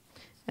it.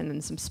 And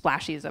then some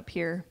splashies up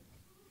here.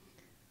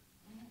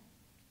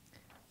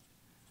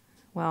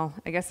 Well,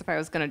 I guess if I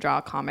was gonna draw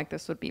a comic,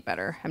 this would be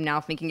better. I'm now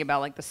thinking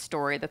about like the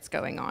story that's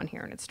going on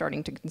here, and it's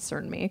starting to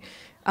concern me.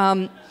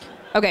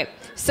 Okay,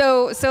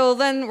 so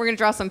then we're gonna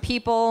draw some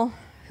people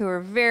who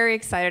are very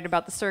excited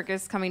about the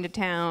circus coming to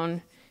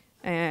town,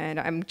 and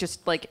I'm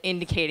just like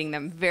indicating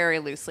them very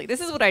loosely.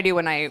 This is what I do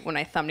when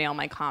I thumbnail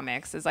my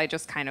comics, is I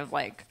just kind of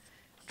like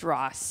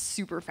draw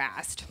super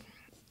fast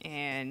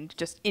and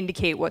just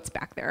indicate what's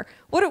back there.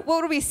 What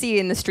do we see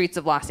in the streets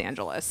of Los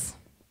Angeles?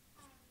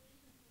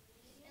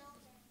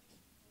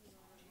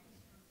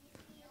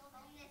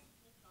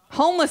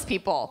 Homeless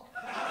people.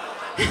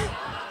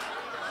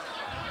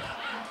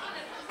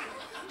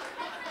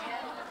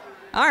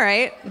 All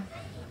right.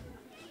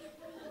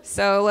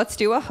 So let's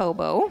do a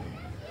hobo.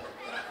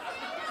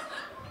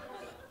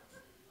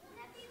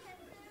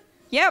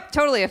 Yep,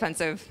 totally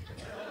offensive.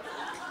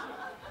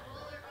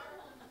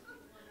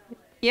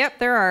 Yep,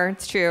 there are.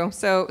 It's true.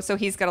 So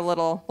he's got a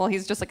little. Well,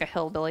 he's just like a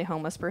hillbilly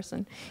homeless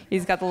person.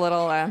 He's got the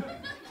little.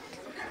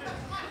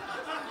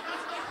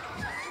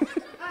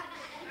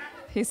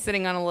 He's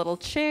sitting on a little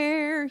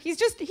chair.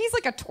 He's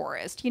like a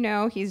tourist, you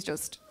know. He's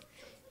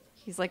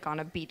like on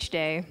a beach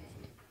day.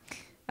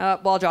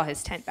 Well, I'll draw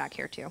his tent back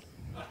here too.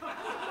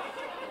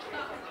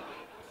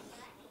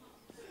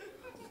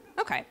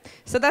 Okay,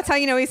 so that's how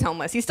you know he's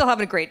homeless. He's still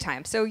having a great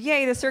time. So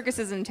yay, the circus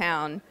is in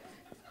town.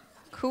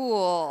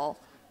 Cool.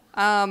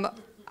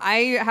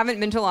 I haven't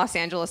been to Los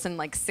Angeles in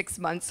like 6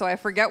 months, so I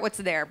forget what's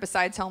there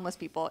besides homeless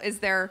people.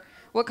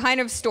 What kind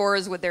of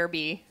stores would there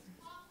be?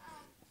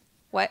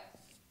 What?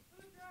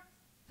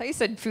 I thought you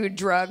said food,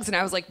 drugs, and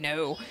I was like,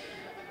 no.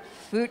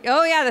 Food,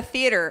 oh yeah, the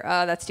theater.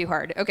 That's too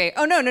hard. Okay,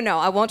 oh no,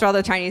 I won't draw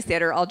the Chinese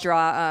theater. I'll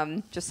draw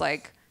just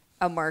like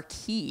a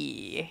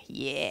marquee.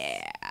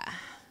 Yeah.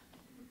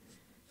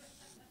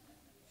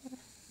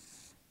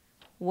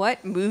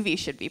 What movie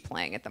should be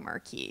playing at the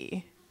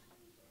marquee?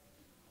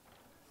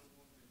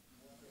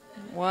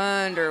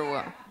 Wonder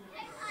Woman.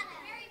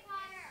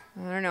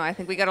 I don't know. I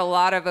think we got a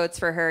lot of votes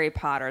for Harry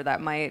Potter.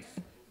 That might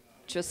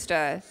just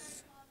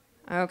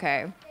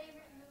okay.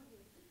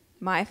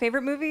 My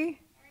favorite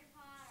movie?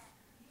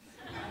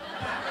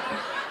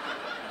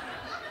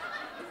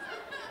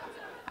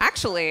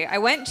 Actually, I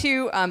went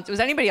to, was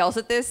anybody else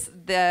at this?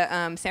 The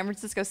San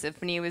Francisco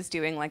Symphony was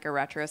doing like a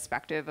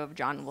retrospective of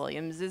John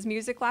Williams'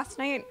 music last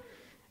night.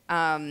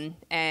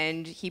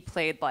 And he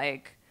played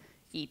like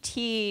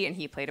E.T. and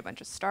he played a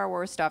bunch of Star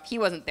Wars stuff. He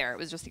wasn't there, it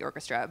was just the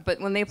orchestra.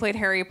 But when they played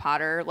Harry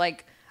Potter,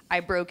 like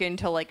I broke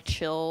into like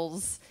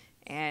chills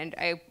and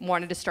I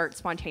wanted to start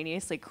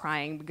spontaneously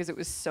crying because it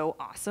was so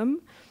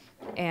awesome.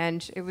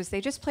 And they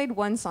just played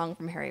one song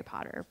from Harry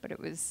Potter, but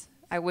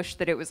I wish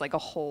that it was like a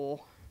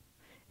whole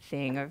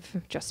thing of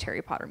just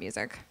Harry Potter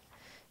music.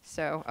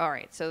 So, all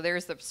right, so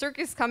there's the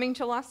circus coming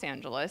to Los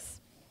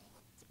Angeles,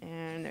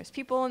 and there's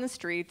people in the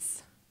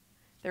streets.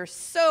 They're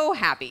so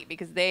happy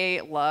because they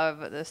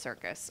love the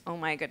circus. Oh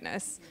my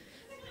goodness.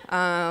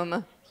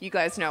 You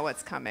guys know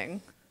what's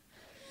coming.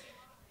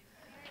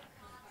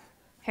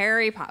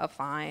 Harry Potter,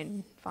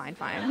 fine.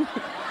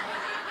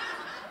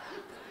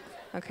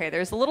 Okay,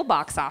 there's a little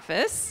box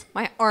office.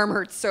 My arm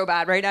hurts so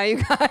bad right now,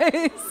 you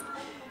guys.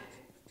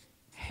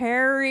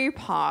 Harry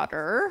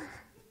Potter.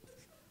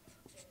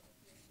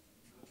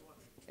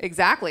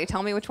 Exactly,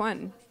 tell me which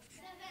one.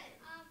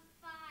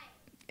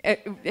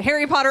 5.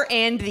 Harry Potter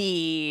and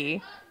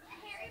the...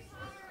 Harry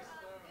Potter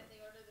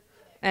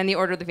and the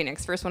Order of the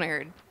Phoenix. First one I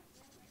heard.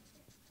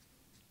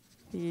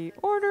 The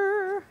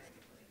Order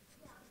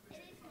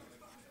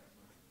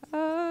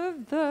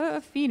of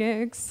the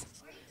Phoenix.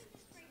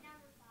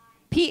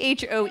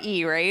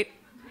 P-H-O-E, right?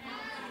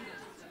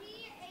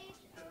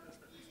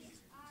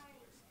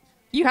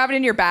 You have it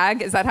in your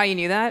bag? Is that how you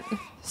knew that?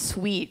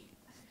 Sweet.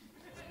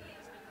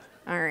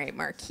 All right,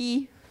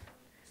 marquee.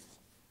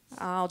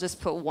 I'll just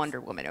put Wonder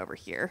Woman over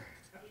here.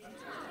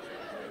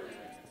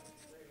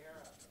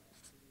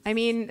 I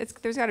mean,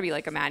 there's got to be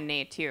like a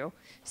matinee too.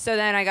 So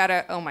then I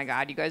gotta, oh my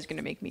God, you guys are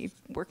gonna make me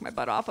work my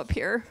butt off up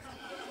here.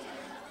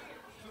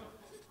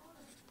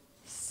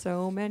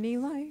 So many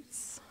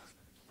lights.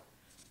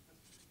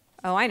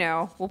 Oh, I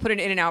know. We'll put an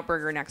In-N-Out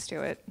burger next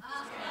to it.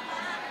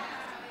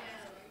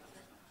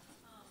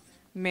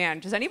 Man,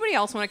 does anybody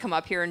else want to come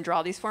up here and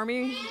draw these for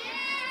me?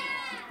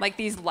 Like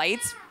these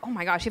lights? Oh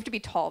my gosh, you have to be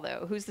tall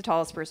though. Who's the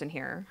tallest person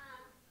here?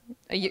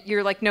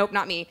 You're like, nope,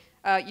 not me.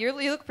 You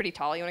look pretty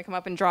tall. You want to come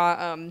up and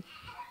draw,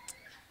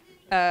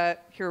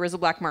 here is a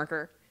black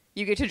marker.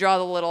 You get to draw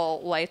the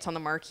little lights on the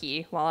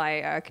marquee while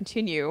I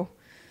continue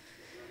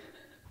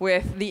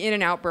with the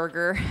In-N-Out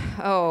burger.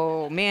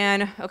 Oh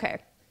man, okay.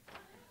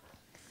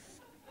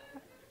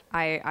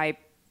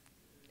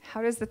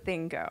 How does the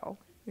thing go?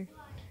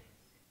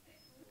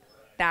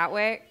 That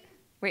way?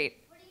 Wait,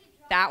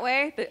 that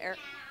way?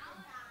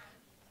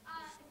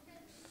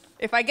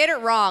 If I get it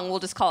wrong, we'll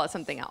just call it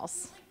something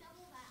else.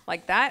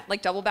 Like that?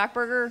 Like double back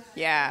burger?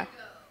 Yeah.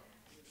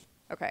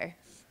 Okay.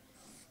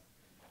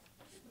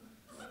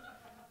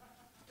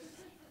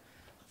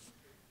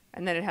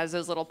 And then it has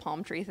those little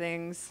palm tree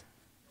things,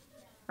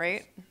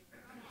 right?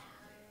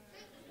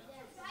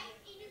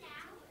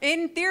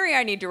 In theory,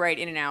 I need to write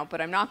In-N-Out, but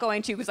I'm not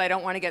going to because I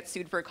don't want to get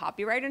sued for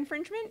copyright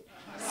infringement.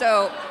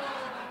 So,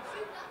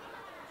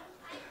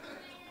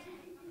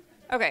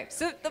 okay,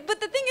 but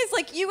the thing is,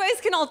 like, you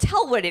guys can all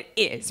tell what it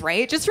is,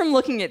 right? Just from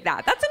looking at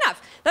that. That's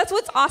enough. That's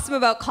what's awesome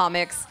about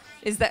comics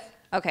is that,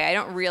 okay, I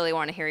don't really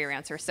want to hear your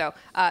answer, so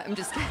I'm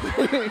just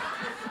kidding.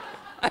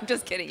 I'm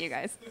just kidding, you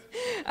guys.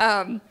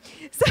 But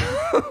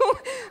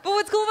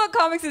what's cool about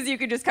comics is you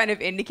can just kind of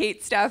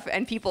indicate stuff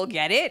and people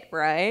get it,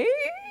 right?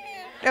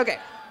 Okay.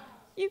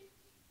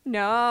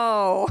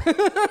 No.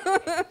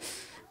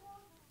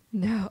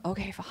 No,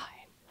 okay, fine.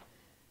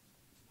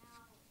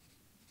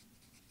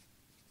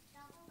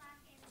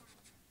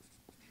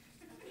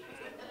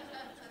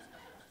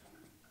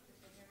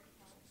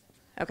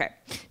 Okay,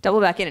 double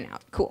back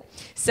In-N-Out, cool.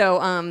 So,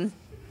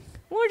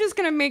 well, we're just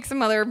gonna make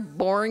some other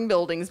boring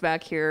buildings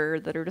back here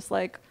that are just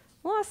like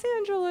Los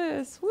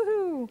Angeles,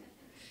 woohoo.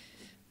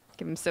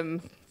 Give them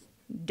some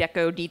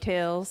deco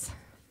details.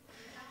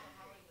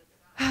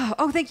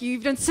 Oh, thank you.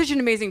 You've done such an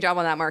amazing job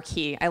on that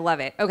marquee. I love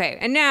it. Okay,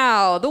 and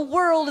now the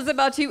world is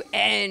about to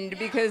end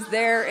because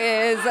there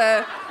is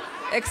a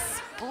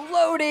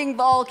exploding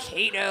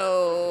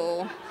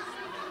volcano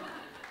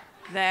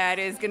that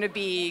is gonna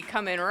be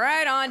coming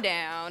right on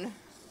down.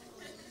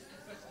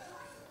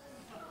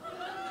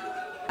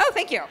 Oh,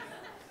 thank you.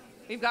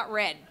 We've got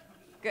red.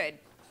 Good.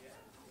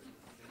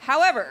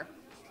 However,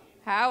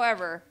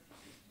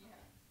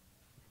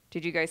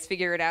 did you guys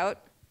figure it out?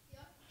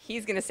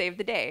 He's gonna save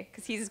the day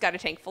because he's got a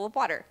tank full of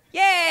water.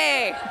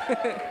 Yay!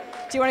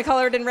 Do you want to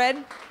color it in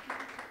red?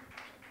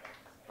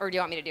 Or do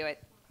you want me to do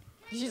it?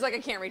 She's like, I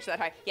can't reach that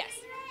high. Yes,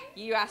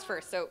 you asked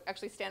first, so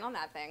actually stand on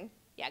that thing.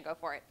 Yeah, go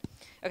for it.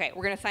 Okay,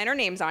 we're gonna sign our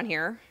names on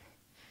here.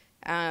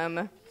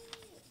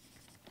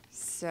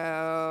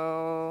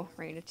 So,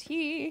 Raina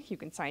T, you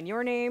can sign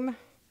your name.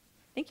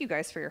 Thank you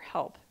guys for your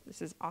help.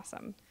 This is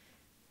awesome.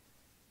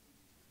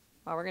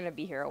 Well, we're gonna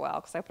be here a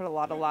while because I put a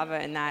lot of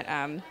lava in that.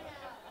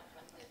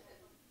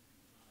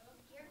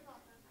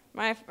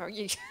 I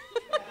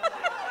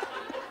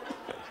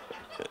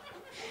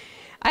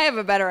have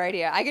a better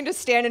idea. I can just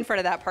stand in front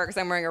of that part because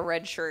I'm wearing a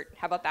red shirt.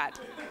 How about that?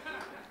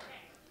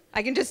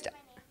 I can just,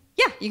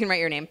 yeah, you can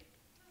write your name.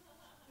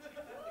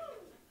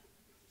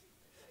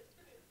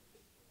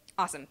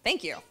 Awesome,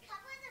 thank you.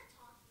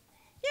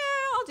 Yeah,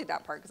 I'll do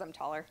that part because I'm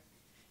taller.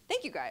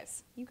 Thank you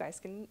guys. You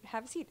guys can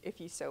have a seat if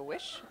you so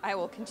wish. I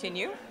will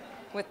continue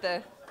with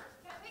the,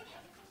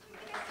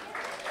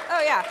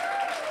 oh yeah.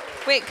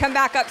 Wait, come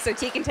back up so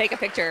T can take a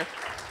picture.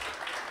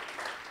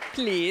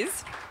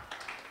 Please.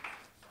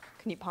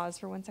 Can you pause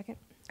for 1 second?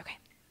 Okay.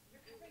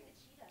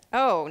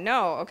 Oh,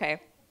 no,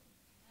 okay.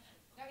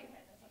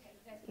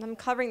 I'm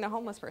covering the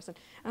homeless person.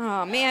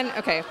 Oh, man.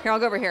 Okay, here, I'll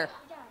go over here.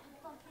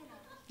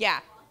 Yeah.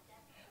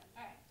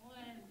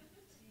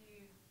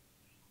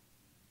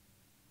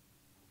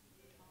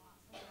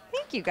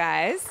 Thank you,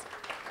 guys.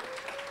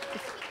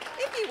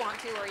 If you want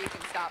to, or you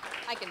can stop.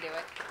 I can do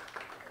it.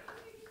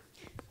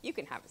 You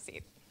can have a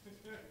seat.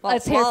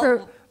 Let's hear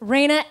for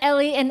Raina,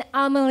 Ellie, and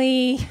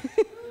Amelie.